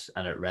read it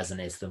and it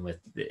resonates them with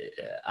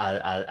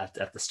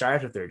at the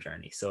start of their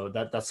journey. So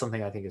that's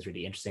something I think is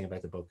really interesting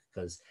about the book,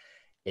 because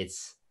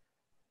it's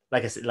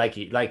like I said, like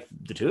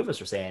the two of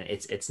us were saying,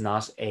 it's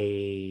not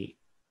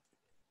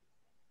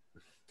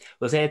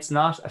it's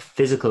not a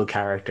physical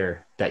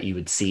character that you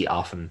would see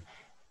often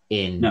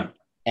in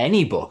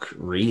any book,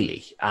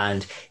 really.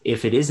 And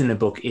if it is in a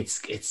book,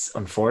 it's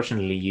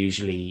unfortunately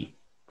usually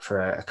for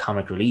a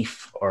comic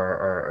relief,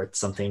 or it's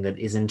something that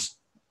isn't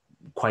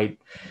quite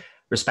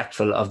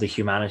respectful of the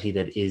humanity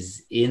that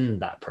is in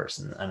that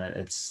person. And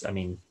it's, I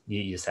mean,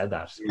 you said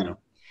that,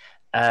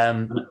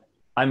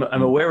 I'm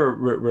aware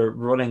we're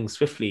running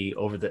swiftly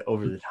over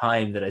the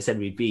time that I said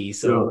we'd be.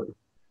 So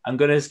I'm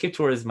going to skip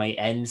towards my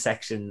end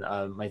section,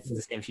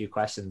 the same few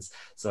questions,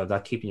 so I'm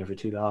not keeping you for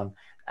too long.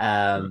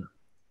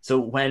 So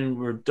when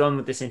we're done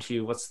with this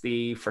interview, what's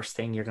the first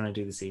thing you're going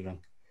to do this evening?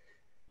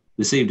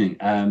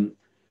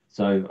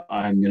 So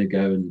I'm going to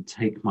go and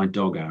take my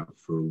dog out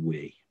for a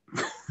wee.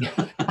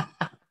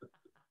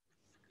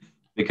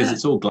 Because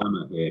it's all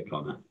glamour here,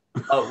 Connor.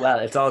 Oh, well,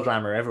 it's all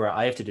glamour everywhere.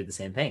 I have to do the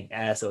same thing,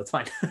 so it's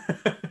fine.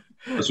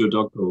 What's your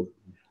dog called?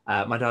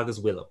 My dog is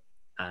Willow,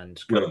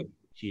 and Willow.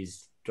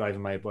 She's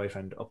driving my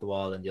boyfriend up the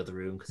wall in the other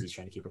room because he's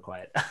trying to keep her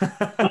quiet.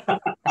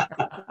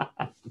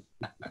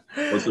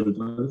 What sort of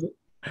dog is it?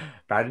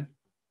 Pardon?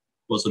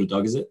 What sort of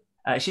dog is it?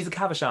 She's a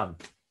Cavachon,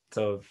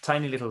 so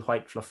tiny little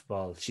white fluff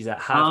ball. She's a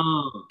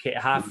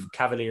half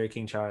Cavalier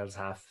King Charles,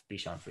 half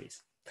Bichon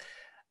Frise.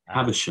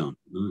 Cavachon.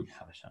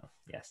 Cavachon,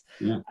 yes.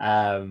 Yeah.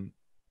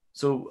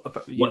 So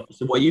what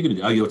are you going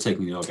to do? Oh, you're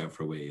taking the dog out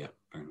for a wee,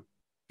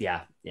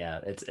 yeah.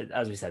 It's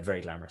as we said, very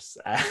glamorous.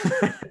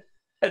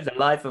 The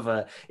life of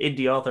a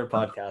indie author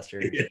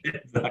podcaster.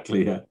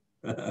 Exactly. Yeah.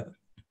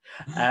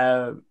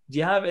 Do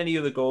you have any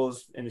other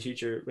goals in the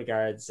future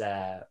regards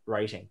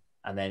writing,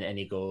 and then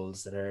any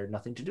goals that are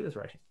nothing to do with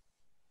writing?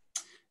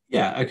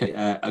 Yeah. Okay.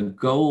 A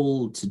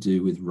goal to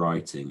do with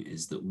writing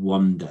is that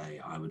one day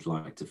I would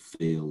like to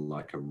feel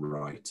like a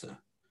writer,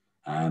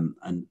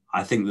 and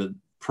I think that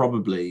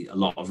probably a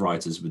lot of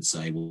writers would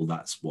say, well,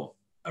 that's what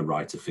a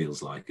writer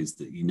feels like, is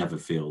that you never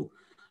feel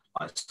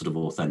like sort of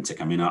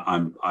authentic. I mean,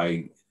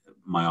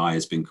 my eye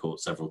has been caught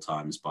several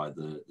times by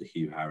the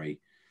Hugh Harry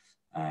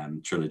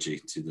trilogy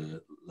to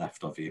the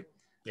left of you.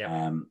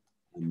 Yeah.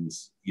 And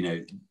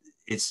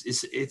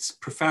it's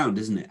profound,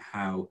 isn't it,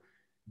 how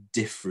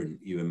different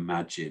you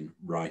imagine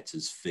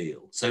writers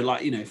feel. So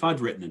like, if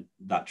I'd written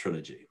that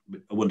trilogy,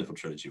 a wonderful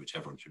trilogy which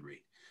everyone should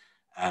read,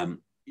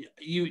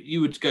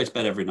 you would go to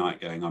bed every night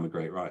going, I'm a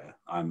great writer,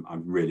 I'm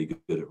really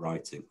good at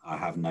writing, I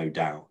have no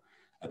doubt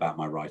about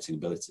my writing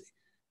ability.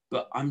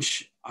 But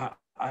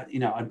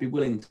I'd be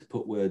willing to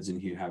put words in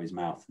Hugh Harry's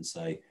mouth and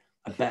say,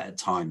 I bet at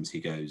times he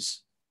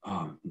goes,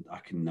 oh, I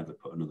can never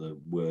put another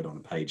word on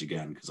a page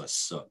again because I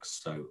suck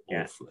so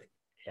awfully.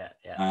 Yeah.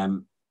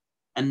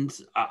 And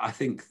I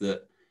think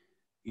that,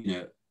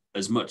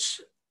 as much,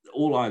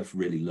 all I've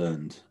really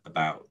learned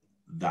about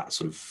that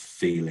sort of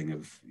feeling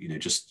of,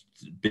 just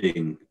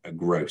being a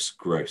gross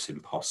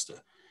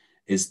imposter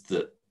is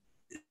that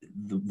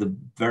the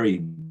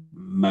very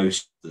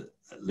most that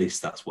at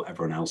least that's what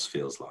everyone else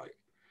feels like.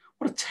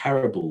 What a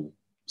terrible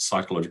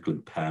psychological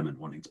impairment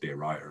wanting to be a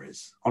writer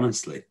is,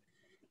 honestly.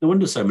 No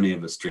wonder so many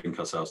of us drink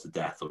ourselves to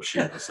death or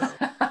shoot ourselves.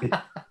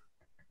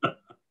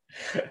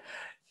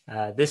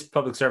 This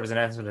public service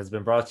announcement has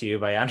been brought to you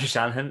by Andrew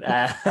Shanahan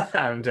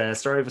and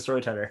Story of a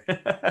Storyteller. In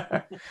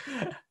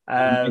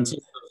terms of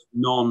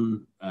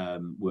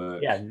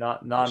non-work. Yeah,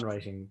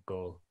 non-writing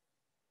goal.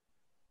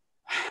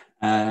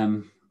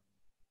 I'd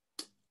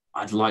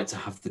like to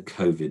have the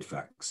COVID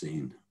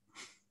vaccine.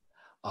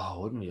 Oh,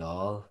 wouldn't we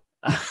all?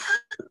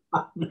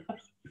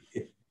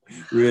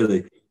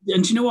 Really?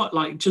 And do you know what?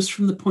 Like, just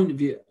from the point of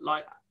view,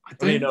 like, I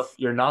don't know.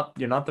 You're not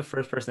the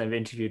first person I've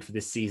interviewed for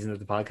this season of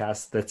the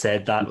podcast that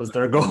said that was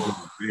their goal.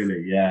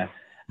 Really, yeah.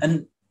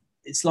 And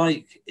it's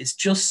like, it's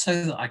just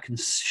so that I can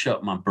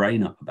shut my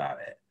brain up about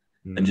it.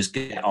 and just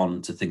get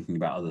on to thinking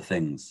about other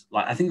things.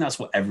 Like, I think that's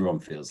what everyone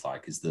feels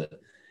like, is that,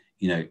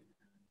 you know,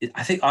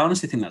 I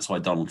honestly think that's why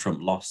Donald Trump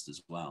lost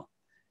as well,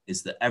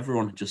 is that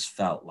everyone just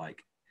felt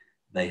like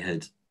they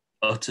had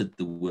uttered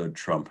the word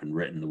Trump and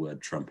written the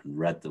word Trump and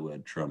read the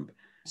word Trump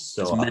as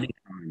So many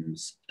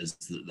times as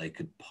that they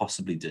could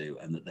possibly do,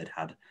 and that they'd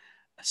had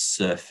a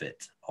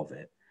surfeit of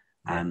it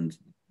and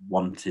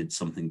wanted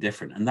something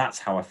different. And that's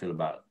how I feel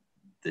about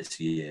this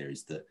year,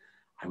 is that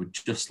I would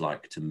just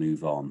like to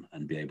move on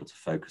and be able to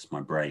focus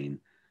my brain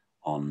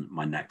on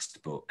my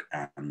next book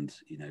and,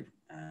 you know,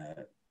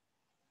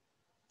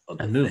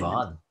 other and move things.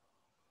 on.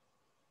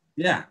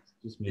 Yeah.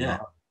 Just move on.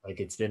 Like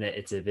it's been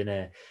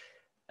a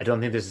I don't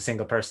think there's a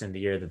single person in the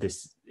year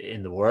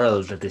in the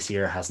world that this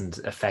year hasn't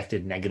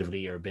affected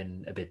negatively or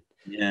been a bit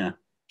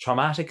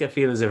traumatic. I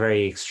feel is a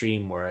very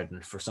extreme word,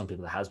 and for some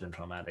people it has been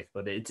traumatic,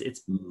 but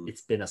it's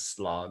been a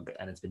slog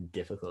and it's been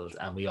difficult,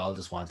 and we all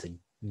just want to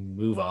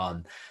move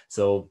on.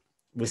 So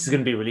this is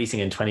going to be releasing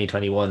in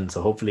 2021,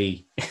 so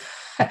hopefully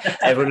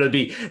everyone will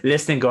be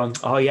listening going,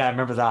 oh yeah, I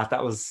remember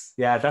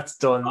that's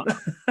done.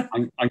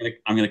 I'm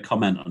going to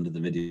comment under the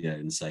video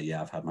and say,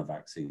 yeah, I've had my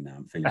vaccine now.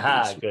 I'm feeling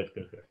good.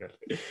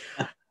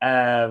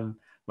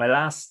 My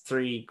last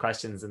three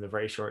questions, and they're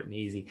very short and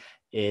easy,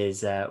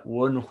 is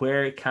one,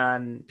 where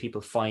can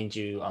people find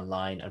you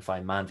online and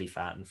find Man v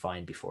Fat and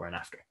find before and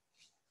after?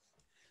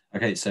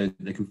 Okay, so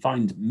they can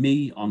find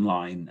me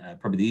online.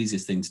 Probably the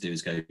easiest thing to do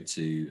is go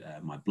to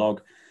my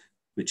blog,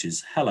 which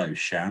is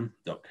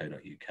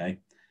helloshan.co.uk.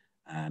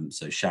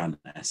 So Shan,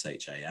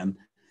 S-H-A-N.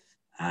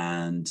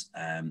 And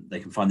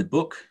they can find the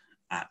book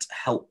at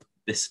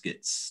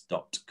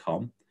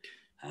helpbiscuits.com.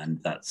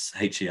 And that's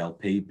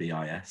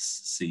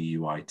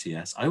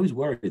HELPBISCUITS. I always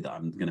worry that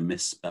I'm going to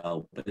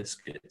misspell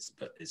biscuits,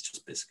 but it's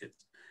just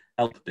biscuits.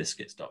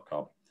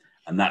 Helpbiscuits.com.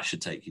 And that should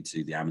take you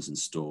to the Amazon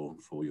store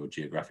for your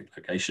geographic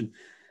location.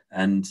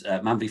 And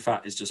Man v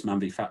Fat is just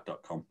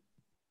manvfat.com.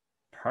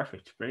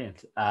 Perfect.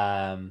 Brilliant.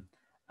 My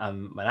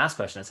last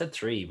question, I said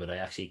three, but I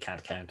actually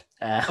can't count.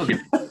 Okay.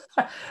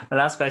 My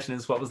last question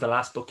is, what was the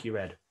last book you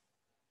read?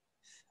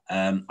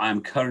 I'm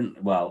going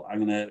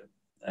to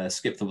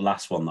skip the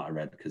last one that I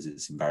read because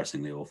it's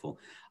embarrassingly awful.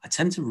 I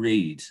tend to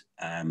read,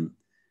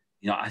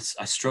 I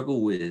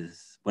struggle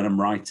with, when I'm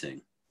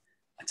writing,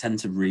 I tend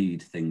to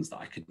read things that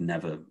I could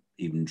never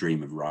even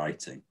dream of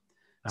writing.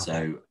 Okay.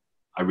 So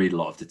I read a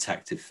lot of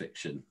detective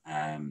fiction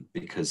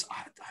because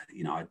I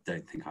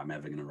don't think I'm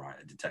ever going to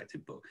write a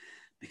detective book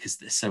because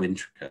they're so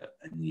intricate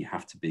and you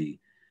have to be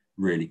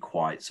really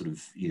quite sort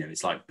of,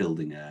 it's like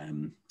building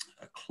a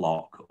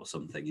clock or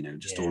something,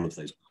 just all of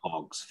those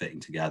cogs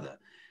fitting together.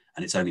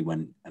 And it's only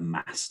when a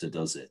master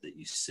does it that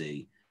you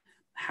see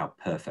how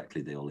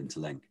perfectly they all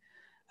interlink.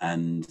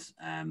 And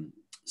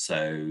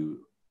so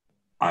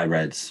I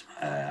read,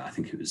 I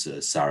think it was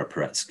a Sarah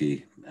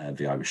Paretsky,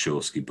 the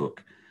Wachowski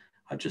book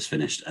I've just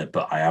finished,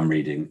 but I am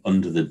reading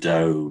Under the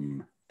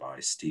Dome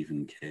by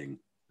Stephen King.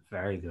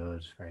 Very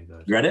good, very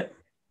good. You read it?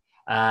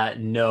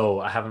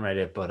 No, I haven't read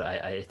it, but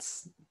I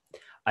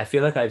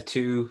feel like I have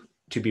two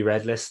to-be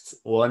read lists.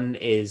 One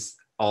is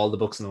all the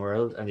books in the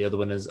world, and the other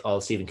one is all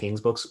Stephen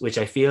King's books, which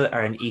I feel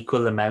are an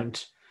equal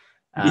amount.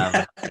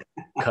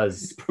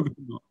 Because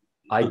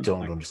I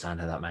don't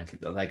understand how that man can.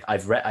 Like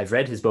I've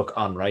read his book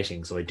on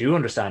writing, so I do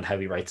understand how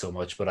he writes so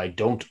much, but I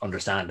don't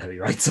understand how he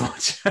writes so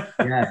much.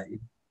 Yeah,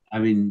 I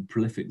mean,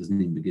 prolific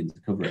doesn't even begin to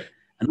cover it,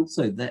 and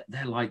also they're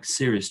like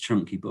serious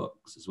chunky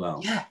books as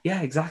well.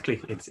 Yeah, exactly.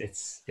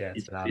 It's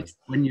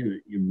when you're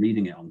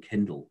reading it on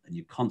Kindle and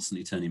you're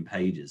constantly turning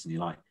pages, and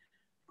you're like,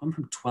 gone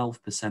from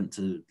 12%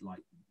 to like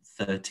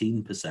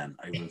 13%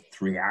 over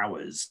 3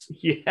 hours.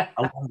 Yeah.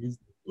 How long is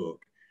the book?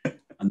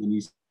 And then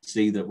you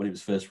see that when it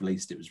was first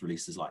released, it was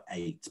released as like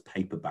 8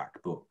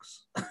 paperback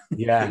books.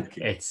 Yeah,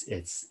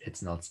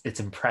 it's nuts. It's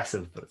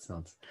impressive, but it's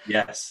nuts.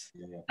 Yes.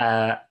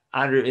 Yeah.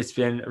 Andrew, it's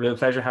been a real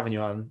pleasure having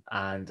you on,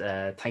 and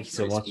thank you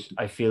so much.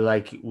 I feel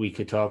like we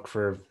could talk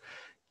for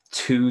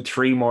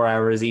 2-3 more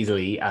hours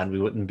easily, and we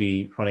wouldn't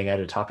be running out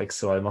of topics.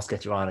 So I must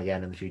get you on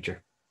again in the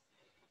future.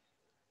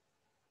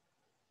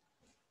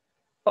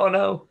 Oh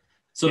no!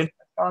 So,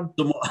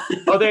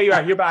 oh, there you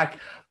are. You're back.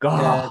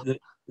 God. Yeah,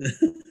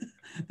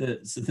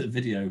 the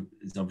video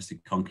is obviously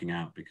conking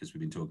out because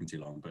we've been talking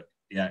too long. But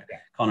yeah,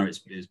 Conor,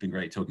 it's been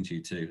great talking to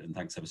you too, and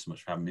thanks ever so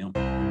much for having me on.